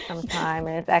sometime,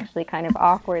 and it's actually kind of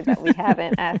awkward that we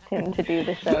haven't asked him to do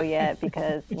the show yet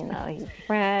because, you know, he's a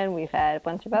friend. We've had a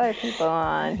bunch of other people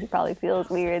on. He probably feels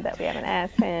weird that we haven't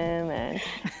asked him, and,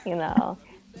 you know,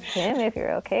 Tim, if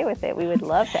you're okay with it, we would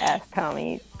love to ask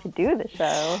Tommy to do the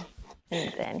show.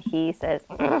 And then he says,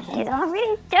 he's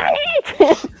already done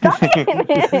it! Stop it!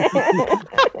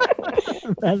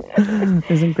 That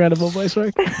is incredible voice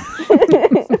work.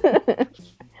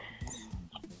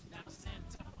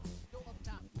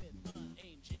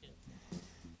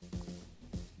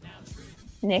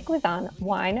 Nick was on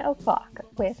Wine O'Clock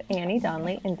with Annie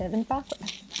Donnelly and Devin Faulkner.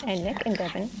 And Nick and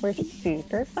Devin were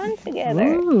super fun together.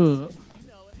 Ooh.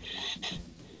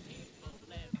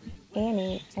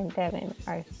 Annie and Devin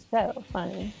are so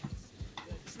funny.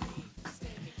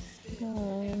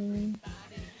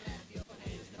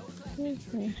 Let's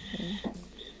see.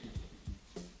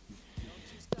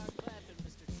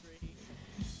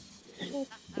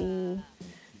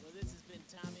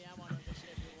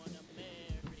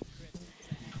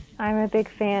 I'm a big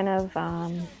fan of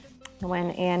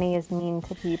when Annie is mean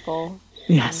to people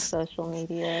on social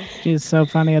media. She's so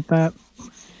funny at that.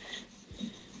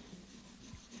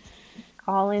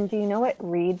 Colin, do you know what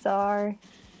reads are?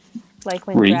 Like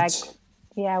when reads?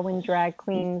 when drag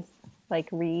queens like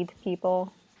read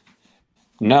people.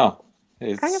 No.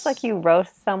 It's kind of like you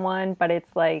roast someone, but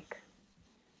it's like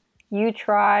you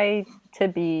try to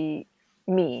be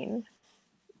mean.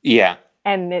 Yeah.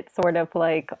 And it's sort of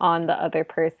like on the other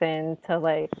person to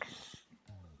like,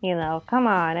 you know, come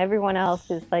on, everyone else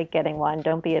is like getting one.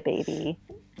 Don't be a baby.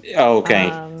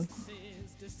 Okay.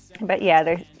 But yeah,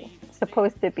 they're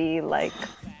supposed to be like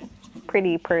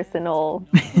pretty personal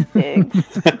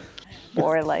digs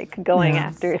or like going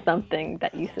after something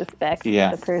that you suspect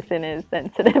the person is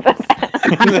sensitive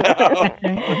about.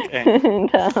 And,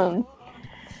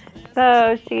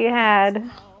 so she had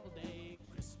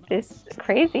this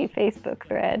crazy Facebook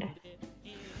thread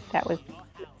that was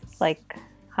like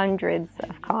hundreds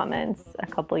of comments a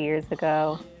couple years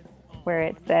ago where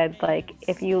it said like,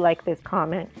 if you like this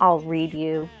comment, I'll read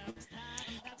you.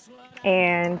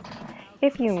 And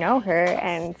if you know her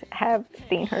and have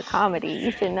seen her comedy,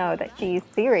 you should know that she's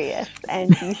serious and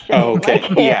you shouldn't like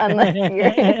it unless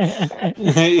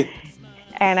you're...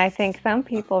 And I think some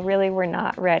people really were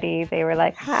not ready. They were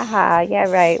like, haha, yeah,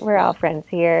 right, we're all friends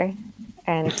here.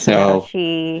 And so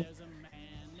she,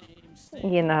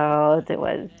 you know, there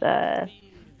was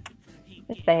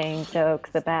saying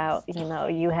jokes about, you know,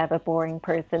 you have a boring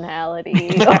personality.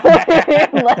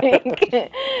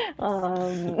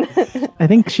 I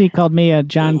think she called me a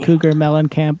John Cougar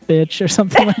Mellencamp bitch or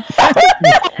something like that.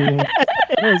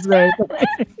 It was very funny.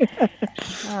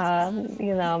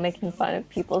 You know, making fun of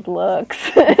people's looks.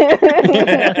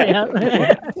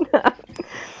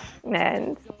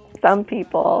 And some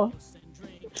people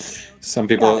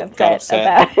got upset.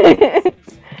 About it.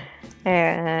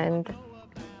 And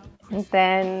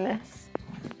then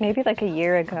maybe like a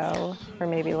year ago or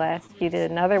maybe less, she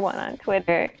did another one on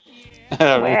Twitter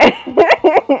where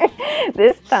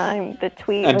this time the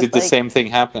tweet and was did the like, same thing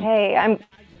happen? Hey,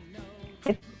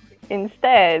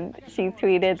 instead she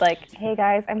tweeted like, hey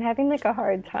guys, I'm having like a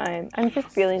hard time. I'm just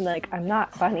feeling like I'm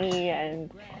not funny and,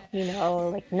 you know,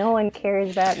 like no one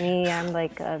cares about me. I'm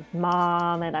like a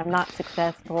mom and I'm not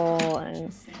successful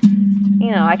and,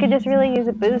 you know, I could just really use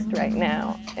a boost right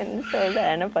now. And so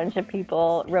then a bunch of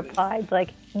people replied like,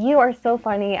 you are so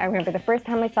funny. I remember the first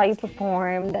time I saw you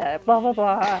perform, the blah, blah,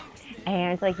 blah.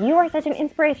 And like, you are such an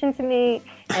inspiration to me.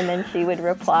 And then she would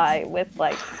reply with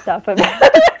like stuff about,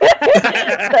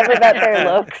 stuff about their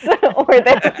looks or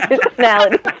their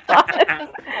personality flaws.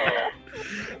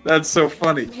 That's so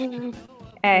funny.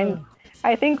 And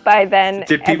I think by then...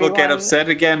 Did people get upset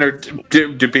again or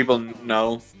do people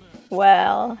know?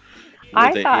 Well...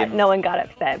 I thought no one got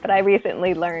upset, but I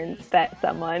recently learned that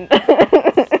someone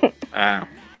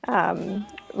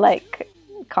like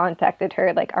contacted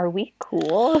her like, are we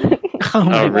cool?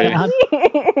 Oh really?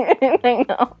 I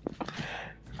know.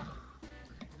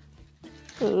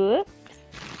 Oops.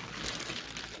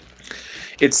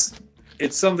 It's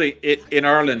something in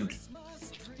Ireland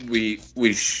we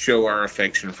show our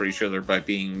affection for each other by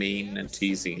being mean and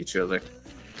teasing each other.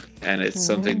 And it's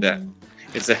something that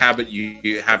it's a habit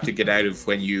you have to get out of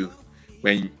when you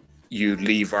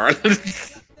leave Ireland.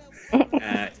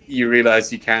 You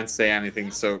realize you can't say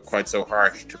anything quite so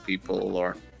harsh to people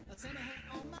or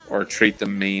treat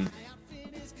them mean.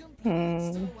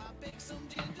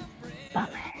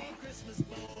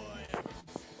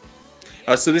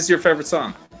 Oh, so this is your favorite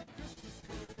song?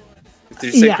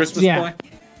 Did you say Christmas Boy?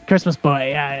 Christmas Boy,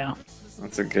 yeah.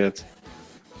 That's a good.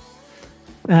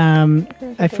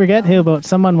 I forget who, but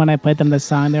someone when I played them this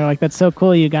song, they were like, "That's so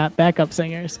cool, you got backup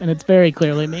singers," and it's very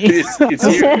clearly me. It's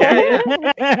you,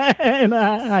 yeah. In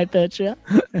a high pitch, yeah.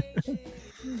 So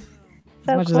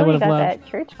much cool, as I would have loved. That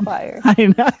church choir.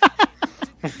 I know.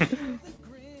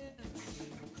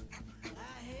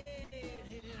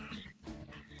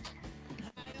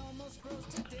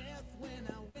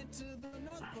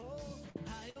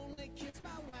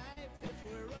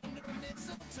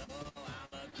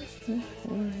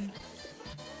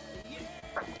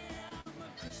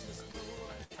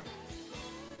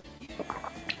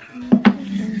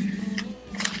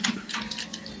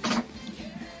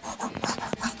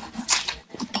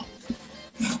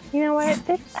 You know what?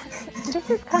 This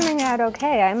is coming out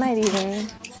okay. I might even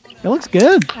It looks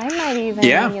good. I might even,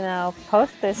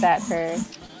 post this at her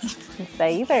and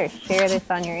say, you better share this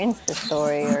on your Insta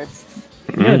story or...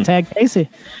 Yeah, tag Casey.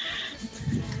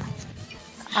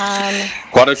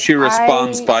 What if she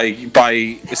responds by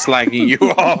slagging you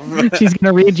off? She's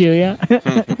gonna read you, yeah.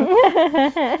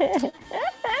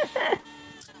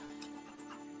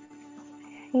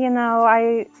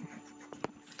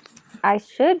 I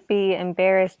should be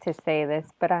embarrassed to say this,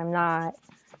 but I'm not.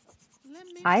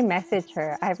 I message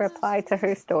her. I reply to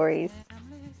her stories.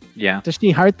 Yeah. Does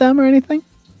she heart them or anything?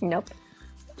 Nope.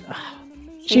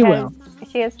 She will.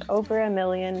 She has over 1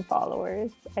 million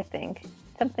followers, I think.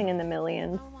 Something in the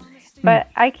millions. But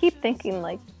I keep thinking,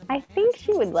 like, I think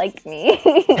she would like me.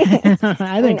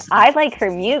 I mean, so. I like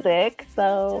her music,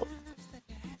 so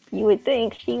you would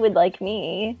think she would like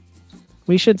me.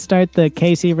 We should start the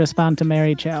Casey Respond to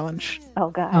Mary challenge.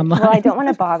 Oh, God. Online. Well, I don't want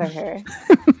to bother her.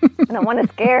 I don't want to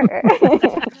scare her.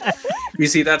 You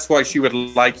see, that's why she would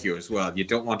like you as well. You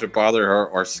don't want to bother her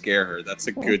or scare her. That's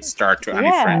a good start to any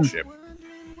friendship.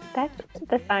 That's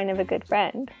the sign of a good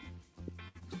friend.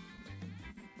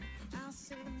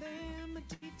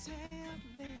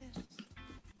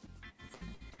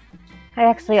 I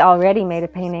actually already made a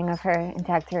painting of her and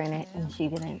tagged her in it, and she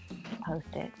didn't post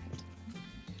it.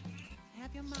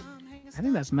 I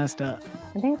think that's messed up.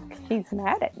 I think she's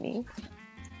mad at me.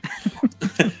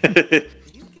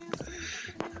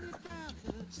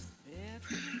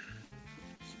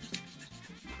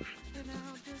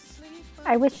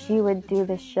 I wish she would do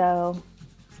the show.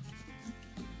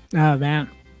 Oh, man.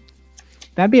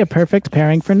 That'd be a perfect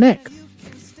pairing for Nick.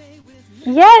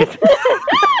 Yes!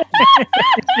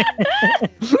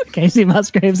 Casey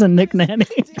Musgraves and Nick Nanny.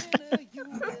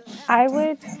 I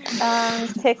would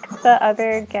pick the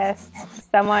other guest,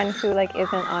 someone who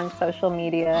isn't on social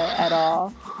media at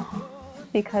all,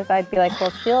 because I'd be like,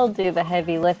 well, she'll do the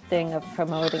heavy lifting of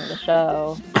promoting the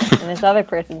show, and this other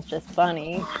person's just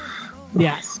funny.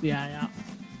 Yes, yeah.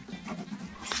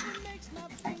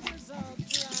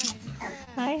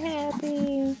 Hi,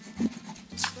 Happy.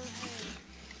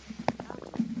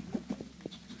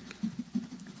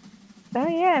 So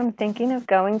yeah, I'm thinking of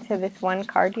going to this one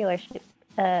car dealership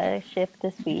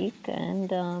this week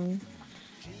and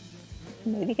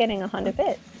maybe getting a Honda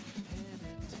Fit.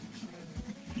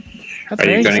 Are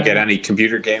you going to get any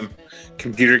computer game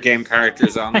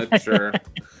characters on it, or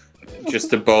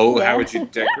just a bow? Yeah. How would you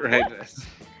decorate it?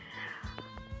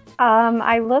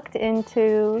 I looked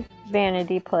into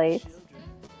vanity plates.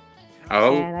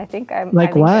 Oh, and I think I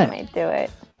what? I might do it.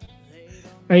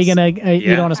 Are you gonna?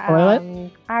 You don't want to spoil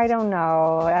it? I don't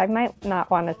know. I might not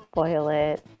want to spoil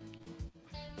it.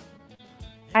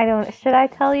 I don't. Should I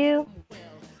tell you?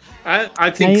 I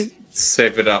think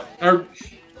save it up. Or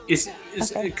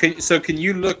can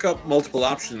you look up multiple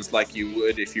options like you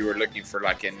would if you were looking for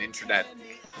an internet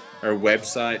or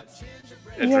website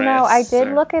address? I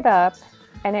did look it up,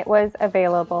 and it was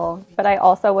available, but I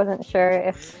also wasn't sure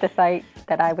if the site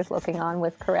that I was looking on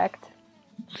was correct.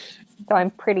 So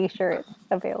I'm pretty sure it's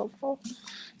available.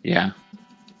 Yeah.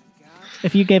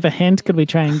 If you gave a hint, could we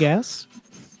try and guess?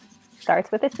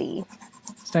 Starts with a C.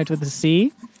 Starts with a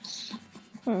C?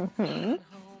 Mm-hmm.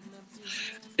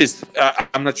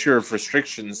 I'm not sure of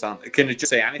restrictions on... Can you just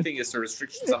say anything? Is there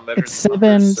restrictions on letters?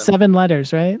 It's seven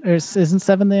letters, right? Or isn't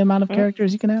 7 the amount of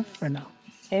characters you can have? Or no?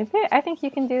 Is it? I think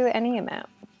you can do any amount.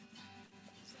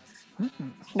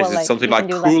 Well, is it something like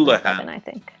Houlihan? I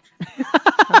think.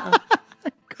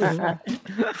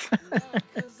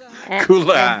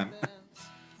 Houlihan.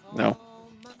 No.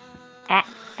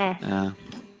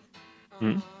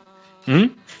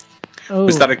 Oh.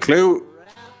 Was that a clue?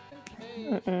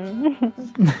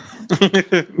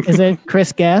 Is it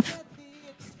Chris Gaff?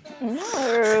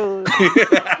 No.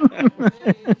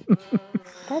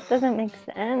 That doesn't make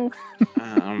sense.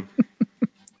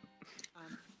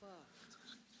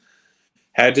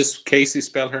 How does Casey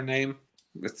spell her name?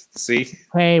 With C?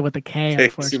 Hey, with a K.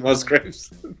 Casey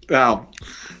Musgraves. No.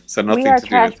 So nothing We Are to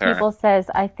Trash do with her. People says,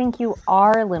 I think you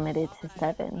are limited to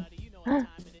 7.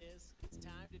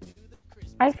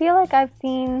 I feel like I've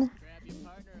seen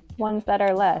ones that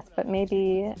are less, but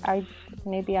maybe I'm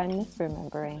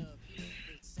misremembering.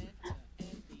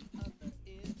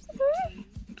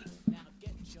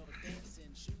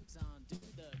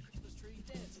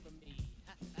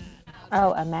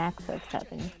 Oh, a max of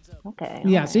 7. Okay.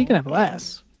 Yeah, so you can have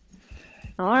less.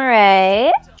 All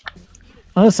right.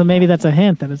 Oh, so maybe that's a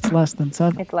hint that it's less than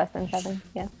 7. It's less than 7,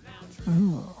 yeah.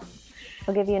 Oh.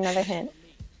 I'll give you another hint.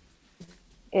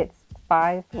 It's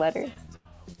 5 letters.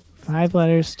 5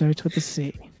 letters, starts with a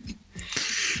C.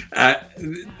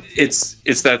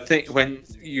 It's that thing when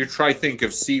you try think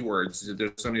of C words.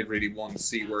 There's only really one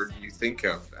C word you think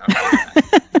of,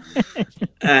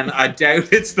 and I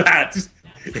doubt it's that.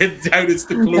 I doubt it's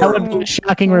the plural. That would be a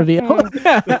shocking reveal.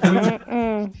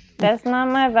 That's not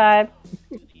my vibe.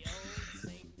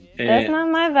 That's not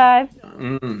my vibe.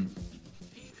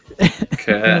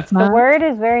 Okay. The word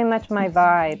is very much my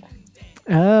vibe.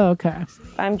 Oh, okay.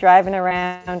 If I'm driving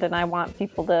around and I want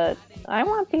people to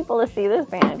see this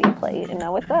vanity plate and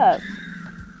know what's up.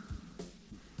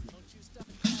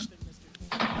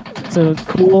 So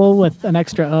cool with an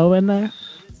extra O in there?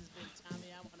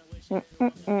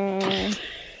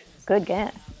 Good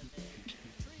guess.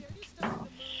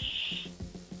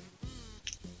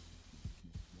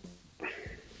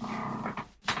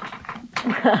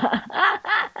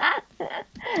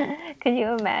 Could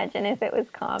you imagine if it was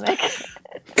comic?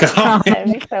 That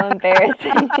would be so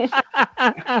embarrassing.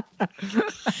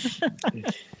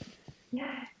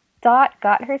 Dot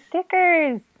got her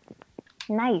stickers.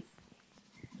 Nice.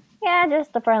 Yeah,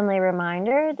 just a friendly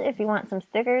reminder. If you want some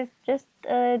stickers, just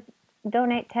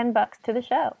donate $10 to the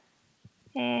show.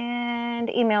 And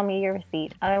email me your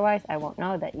receipt. Otherwise, I won't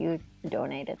know that you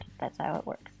donated. That's how it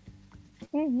works.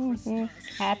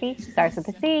 Happy starts with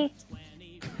a C.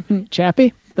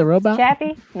 Chappie, the robot?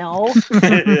 Chappie? No.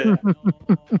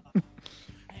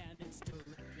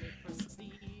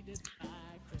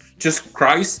 Just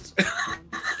Christ.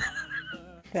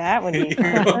 That would be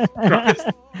fun.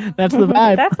 That's the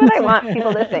vibe. That's what I want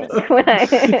people to think when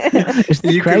Is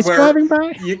the Christ driving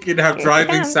by? You could have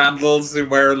driving sandals and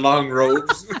wear long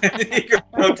robes. You could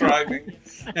go driving,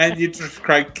 and you just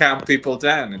calm people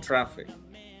down in traffic.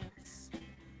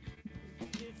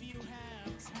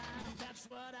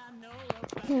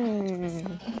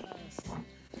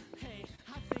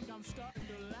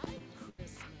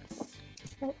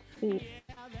 Let's see.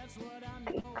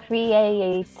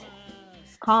 Create.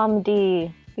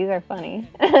 Comedy. These are funny.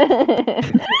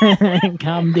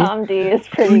 Comedy. Comedy is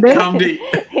pretty good. Comedy.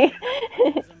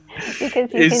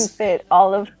 Because you can fit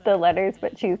all of the letters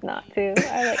but choose not to.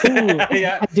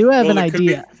 I do have an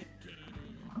idea.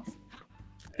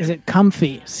 Is it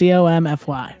comfy?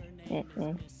 COMFY.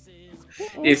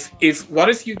 What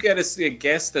if you get a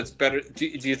guess that's better? Do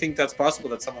you think that's possible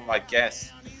that someone might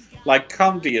guess? Like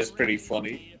comedy is pretty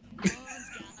funny.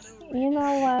 You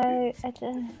know what?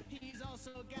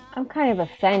 I'm kind of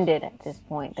offended at this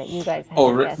point that you guys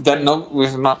have guessed it. No,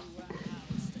 we're not.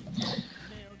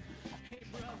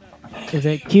 Is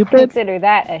it Cupid? Consider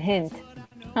that a hint.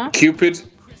 Huh? Cupid?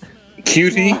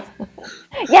 Cutie?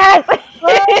 Yes!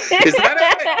 Is that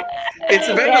it? It's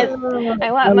available. Yes.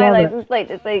 I want my license plate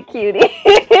to say cutie.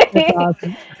 That's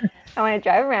awesome. I want to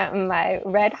drive around in my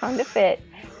red Honda Fit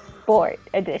Sport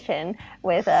Edition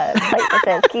with a plate that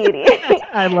says cutie.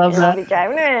 I love that. I'll be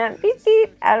driving around, beep,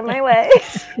 beep, out of my way.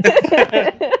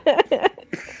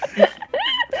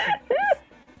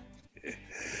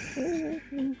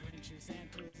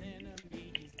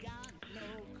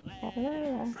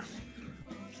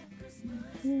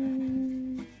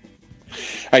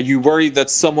 Are you worried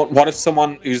that what if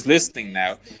someone who's listening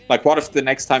now, like what if the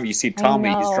next time you see Tommy,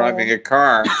 he's driving a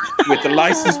car with the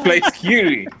license plate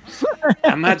cutie?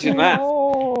 Imagine that.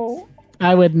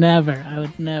 I would never.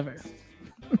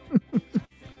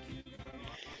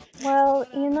 Well,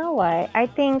 you know what? I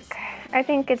think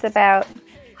it's about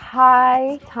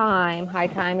high time. High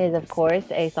Time is, of course,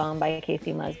 a song by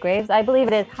Casey Musgraves. I believe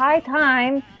it is high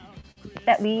time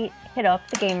that we hit up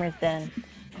the Gamers Den.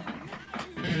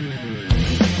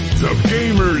 The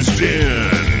Gamers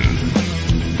Den.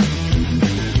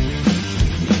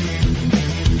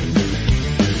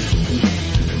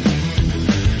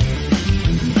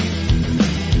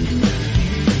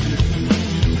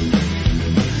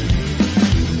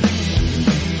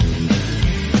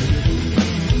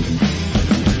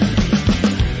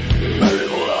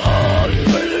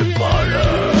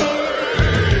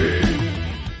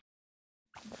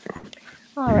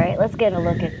 All right, let's get a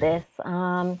look at this.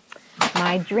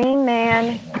 My Dream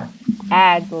Man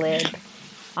ad lib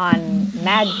on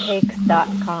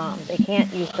madpics.com. They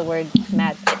can't use the word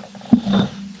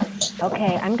madpics.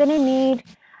 Okay, I'm going to need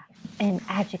an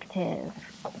adjective.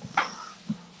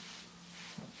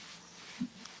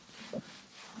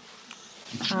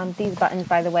 These buttons,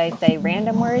 by the way, say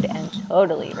random word and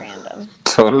totally random.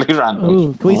 Totally random.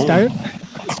 Ooh, can we start?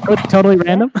 Totally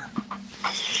random?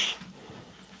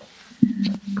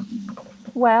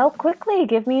 Well, quickly,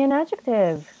 give me an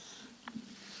adjective.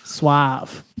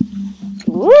 Suave.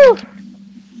 Woo!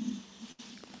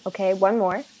 Okay, one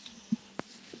more.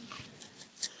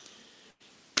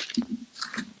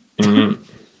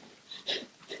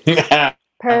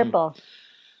 Purple.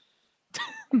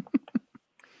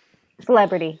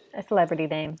 Celebrity. A celebrity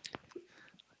name.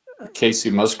 Casey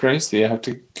Musgraves. Do you have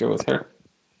to go with her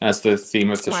as the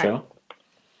theme of the show?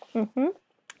 Mm-hmm.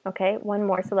 Okay, one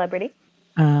more celebrity.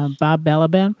 Bob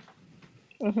Balaban.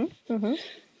 Mm-hmm. Mm-hmm.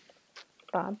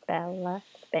 Bob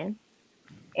Balaban.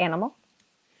 Animal.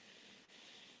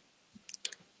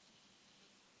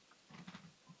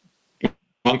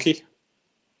 Monkey.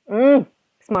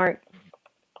 Smart.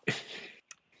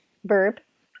 Verb.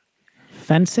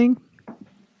 Fencing.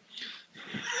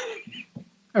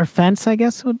 Or fence, I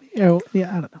guess would be. Or,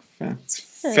 yeah, I don't know.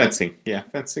 Fencing. Yeah,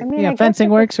 fencing. I mean, Yeah, I fencing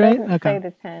guess works, right? Doesn't say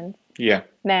the tense. Yeah.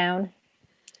 Noun.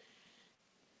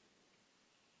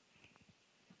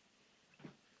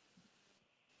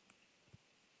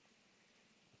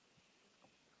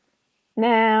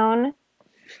 Noun.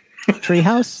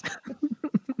 Treehouse.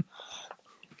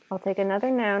 I'll take another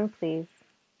noun, please.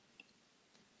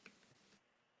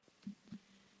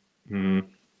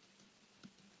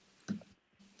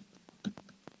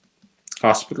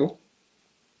 Hospital.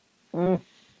 And,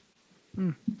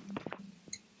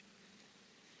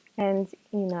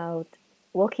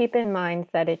 we'll keep in mind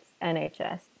that it's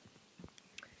NHS.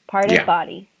 Part of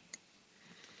body.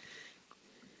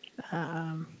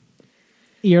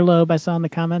 Earlobe, I saw in the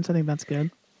comments. I think that's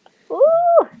good.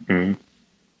 Ooh!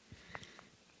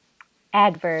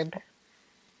 Adverb.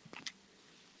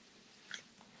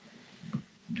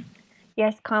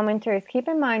 Yes, commenters, keep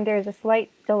in mind there's a slight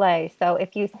delay. So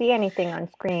if you see anything on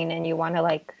screen and you want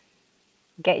to,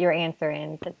 get your answer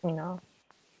in,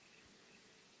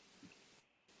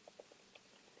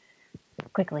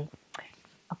 quickly.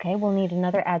 Okay, we'll need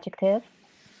another adjective.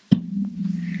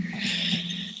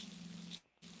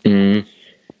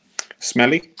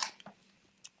 Smelly.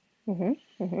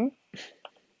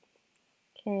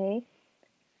 Okay.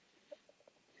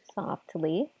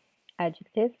 Softly.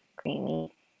 Adjective.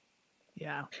 Creamy.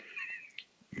 Yeah.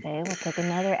 Okay, we'll take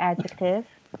another adjective.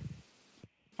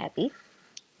 Happy.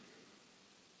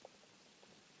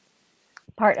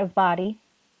 Part of body.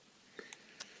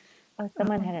 Oh,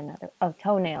 someone had another. Oh,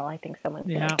 toenail, I think someone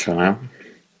said. Yeah. Toenail.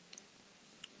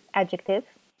 Adjective.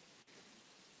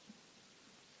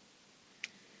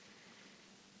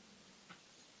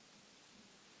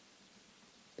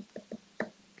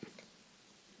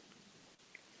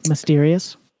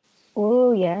 Mysterious.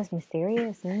 Oh, yes,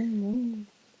 mysterious. Mm-hmm.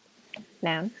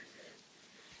 Noun.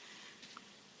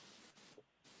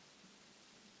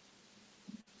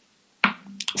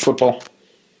 Football.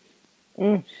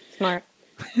 Smart.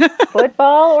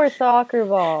 Football or soccer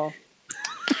ball?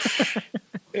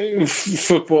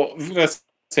 Football. Let's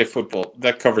say football.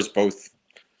 That covers both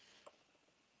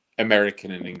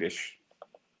American and English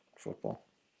football.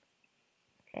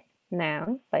 Okay.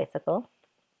 Noun. Bicycle.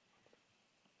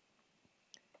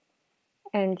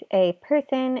 And a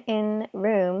person in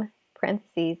room,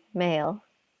 parentheses, male.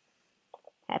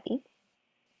 Happy.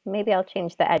 Maybe I'll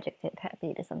change the adjective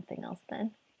happy to something else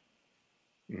then.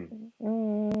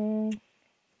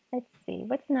 Let's see.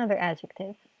 What's another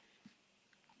adjective?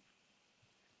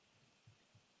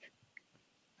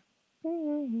 I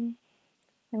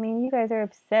mean, you guys are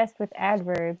obsessed with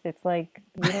adverbs. It's like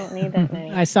you don't need that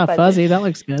many. I saw fuzzy. That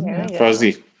looks good. There we go.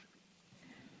 Fuzzy.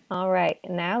 All right.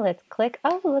 Now let's click.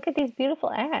 Oh, look at these beautiful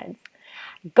ads.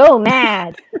 Go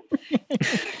mad.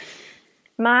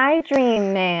 My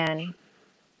dream man.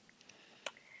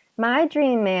 My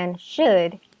dream man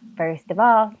should, first of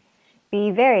all,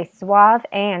 be very suave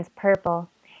and purple.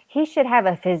 He should have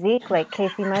a physique like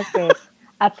Casey Musgraves,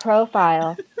 a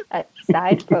profile, a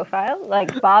side profile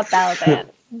like Bob Balaban,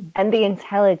 and the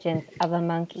intelligence of a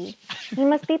monkey. He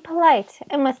must be polite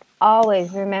and must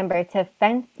always remember to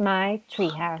fence my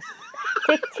treehouse,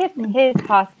 to tip his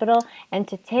hospital, and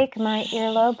to take my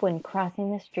earlobe when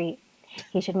crossing the street.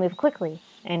 He should move quickly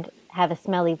and have a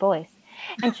smelly voice,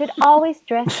 and should always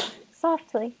dress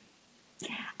softly.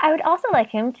 I would also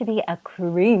like him to be a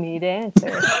creamy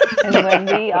dancer, and when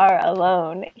we are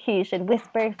alone, he should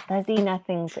whisper fuzzy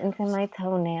nothings into my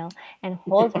toenail and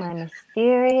hold my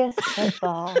mysterious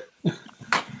football.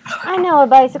 I know a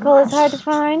bicycle is hard to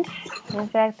find. In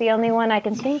fact, the only one I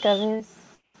can think of is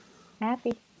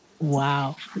Happy.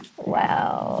 Wow.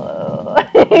 Wow.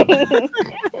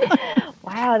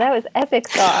 Wow, that was epic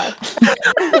sauce.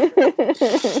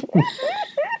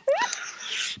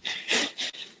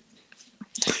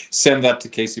 Send that to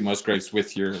Casey Musgraves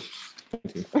with your.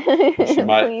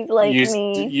 Please like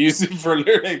me. Use it for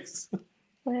lyrics.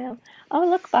 Well, oh,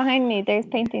 look behind me. There's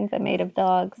paintings I made of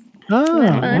dogs. Oh,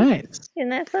 nice. Isn't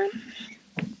that fun?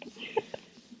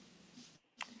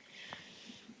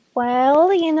 Well,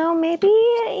 maybe,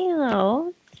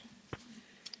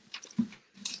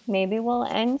 maybe we'll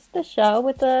end the show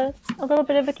with a little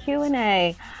bit of a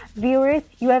Q&A. Viewers,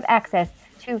 you have access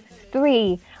to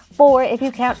 3, 4, if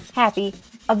you count Happy,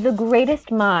 of the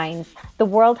greatest minds the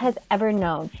world has ever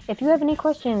known. If you have any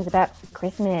questions about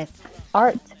Christmas,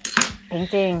 art,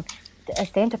 painting,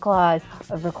 Santa Claus,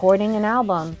 recording an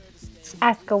album,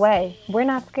 ask away. We're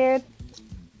not scared.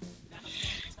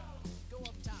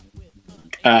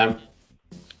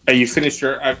 You finished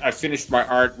your? I finished my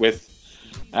art with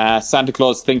Santa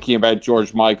Claus thinking about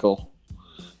George Michael.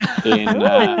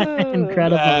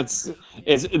 Incredible.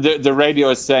 It's the radio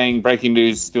is saying breaking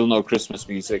news, still no Christmas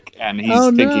music, and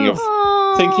he's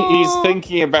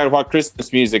thinking about what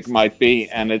Christmas music might be,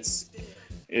 and it's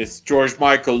George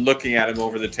Michael looking at him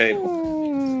over the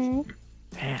table.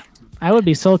 Damn, I would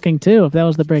be sulking too if that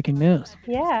was the breaking news.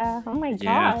 Yeah. Oh my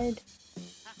God.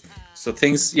 So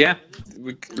things,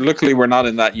 luckily we're not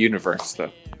in that universe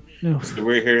though. No. So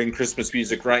we're hearing Christmas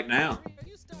music right now.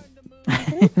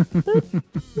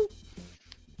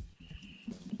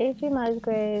 Casey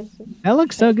Musgraves. That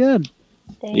looks so good.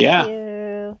 Thank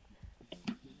you.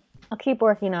 I'll keep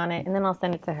working on it, and then I'll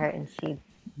send it to her, and she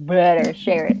better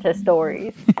share it to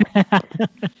stories.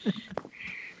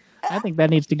 I think that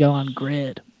needs to go on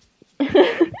Grid.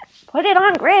 Put it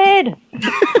on Grid.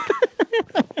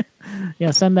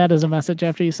 Yeah, send that as a message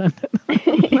after you send it.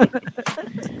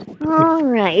 All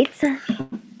right.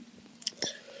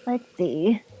 Let's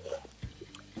see.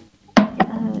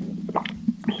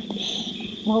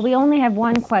 Well, we only have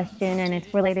one question, and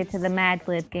it's related to the Mad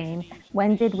Lib game.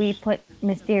 When did we put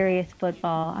Mysterious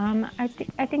Football? I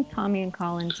think Tommy and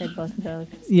Colin said both of those.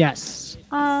 Yes.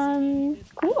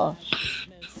 Cool.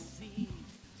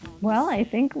 Well, I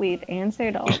think we've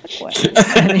answered all the questions.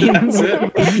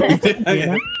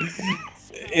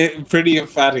 Pretty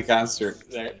emphatic answer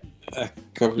there.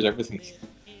 Covers everything.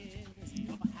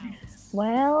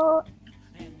 Well,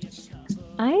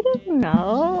 I don't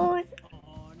know.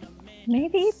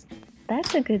 Maybe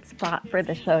that's a good spot for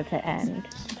the show to end.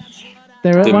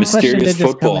 There was one question mysterious that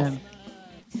just football. come in.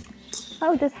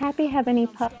 Oh, does Happy have any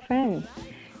pup friends?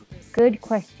 Good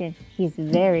question. He's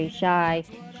very shy.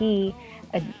 He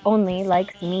only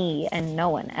likes me and no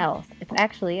one else. It's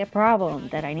actually a problem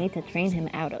that I need to train him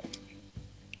out of.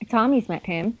 Tommy's met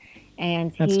him,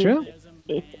 and That's true.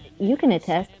 You can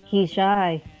attest, he's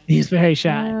shy. He's very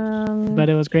shy, but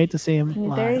it was great to see him He's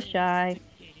live. very shy.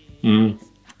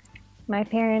 My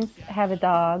parents have a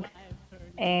dog,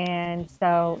 and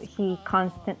so he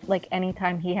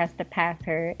anytime he has to pass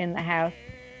her in the house,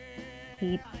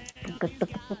 he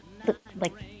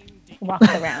walks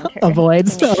around her.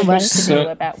 Avoids. To do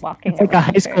about walking. It's like a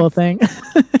high school thing.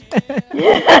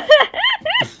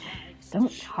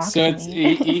 Don't talk So to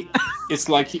me. it's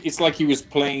like he was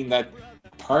playing that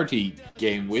party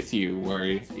game with you, where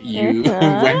you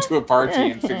went to a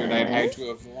party and figured out how to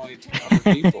avoid other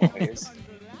people.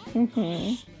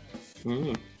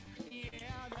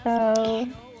 So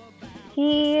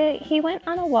he went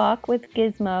on a walk with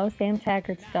Gizmo, Sam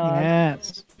Taggart's dog.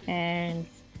 Yes. And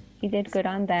he did good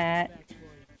on that.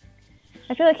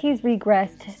 I feel like he's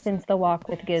regressed since the walk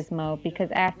with Gizmo,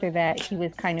 because after that he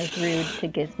was kind of rude to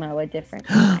Gizmo a different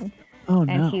time. Oh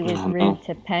no. And he was rude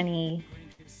to Penny,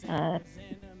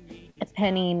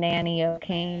 Penny Nanny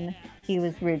O'Kane. He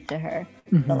was rude to her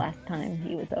the last time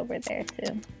he was over there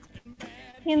too.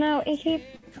 You know,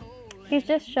 he's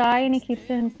just shy and he keeps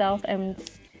to himself, and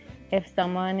if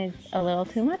someone is a little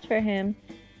too much for him,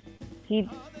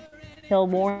 he'll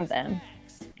warn them.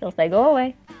 He'll say, "Go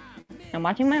away. I'm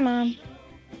watching my mom.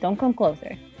 Don't come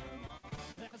closer."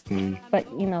 But,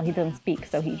 he doesn't speak,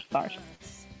 so he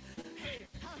barks.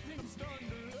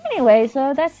 Anyway,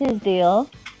 so that's his deal.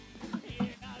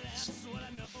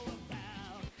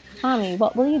 Tommy,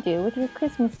 what will you do with your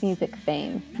Christmas music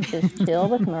fame? Just chill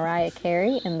with Mariah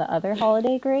Carey and the other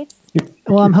holiday greats?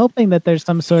 Well, I'm hoping that there's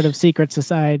some sort of secret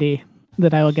society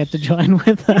that I will get to join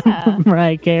with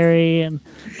Mariah Carey and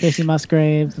Casey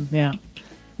Musgraves, and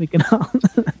we can all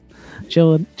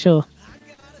chill.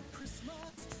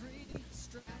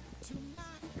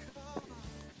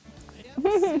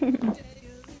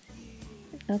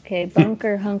 Okay,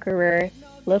 Bunker Hunkerer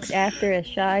looked after a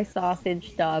shy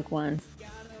sausage dog once,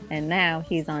 and now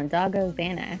he's on Doggo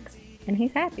Xanax, and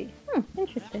he's happy.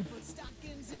 Interesting.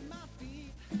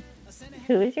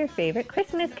 Who is your favorite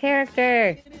Christmas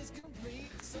character?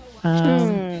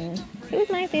 Who's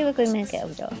my favorite Christmas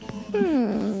character?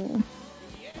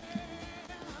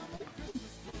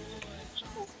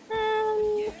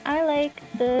 I like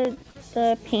the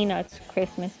Peanuts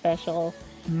Christmas special.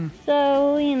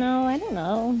 So, I don't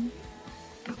know.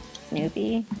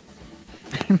 Snoopy.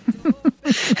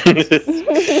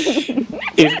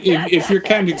 if you're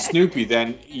counting Snoopy,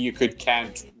 then you could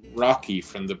count Rocky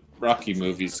from the Rocky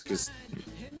movies, because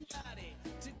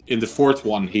in the fourth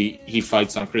one he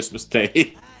fights on Christmas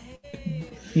Day.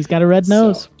 He's got a red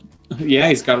nose. Yeah,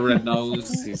 he's got a red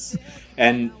nose.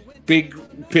 And big,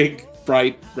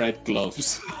 bright red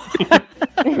gloves.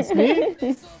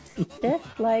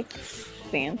 Just like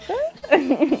Santa?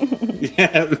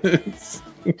 Yeah.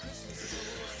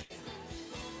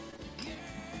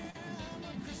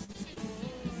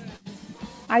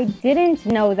 I didn't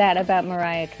know that about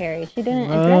Mariah Carey. She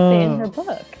didn't address it in her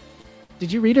book.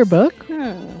 Did you read her book?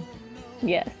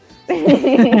 Yes.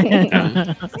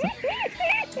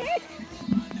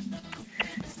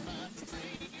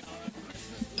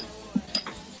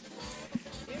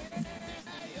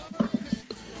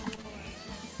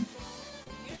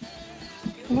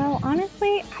 Well,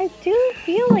 honestly, I do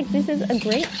feel like this is a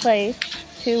great place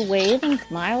to wave and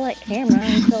smile at camera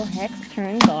until Hex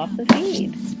turns off the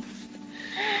feed.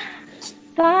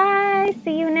 Bye.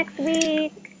 See you next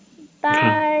week.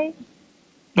 Bye.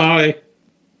 Bye.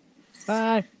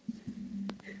 Bye.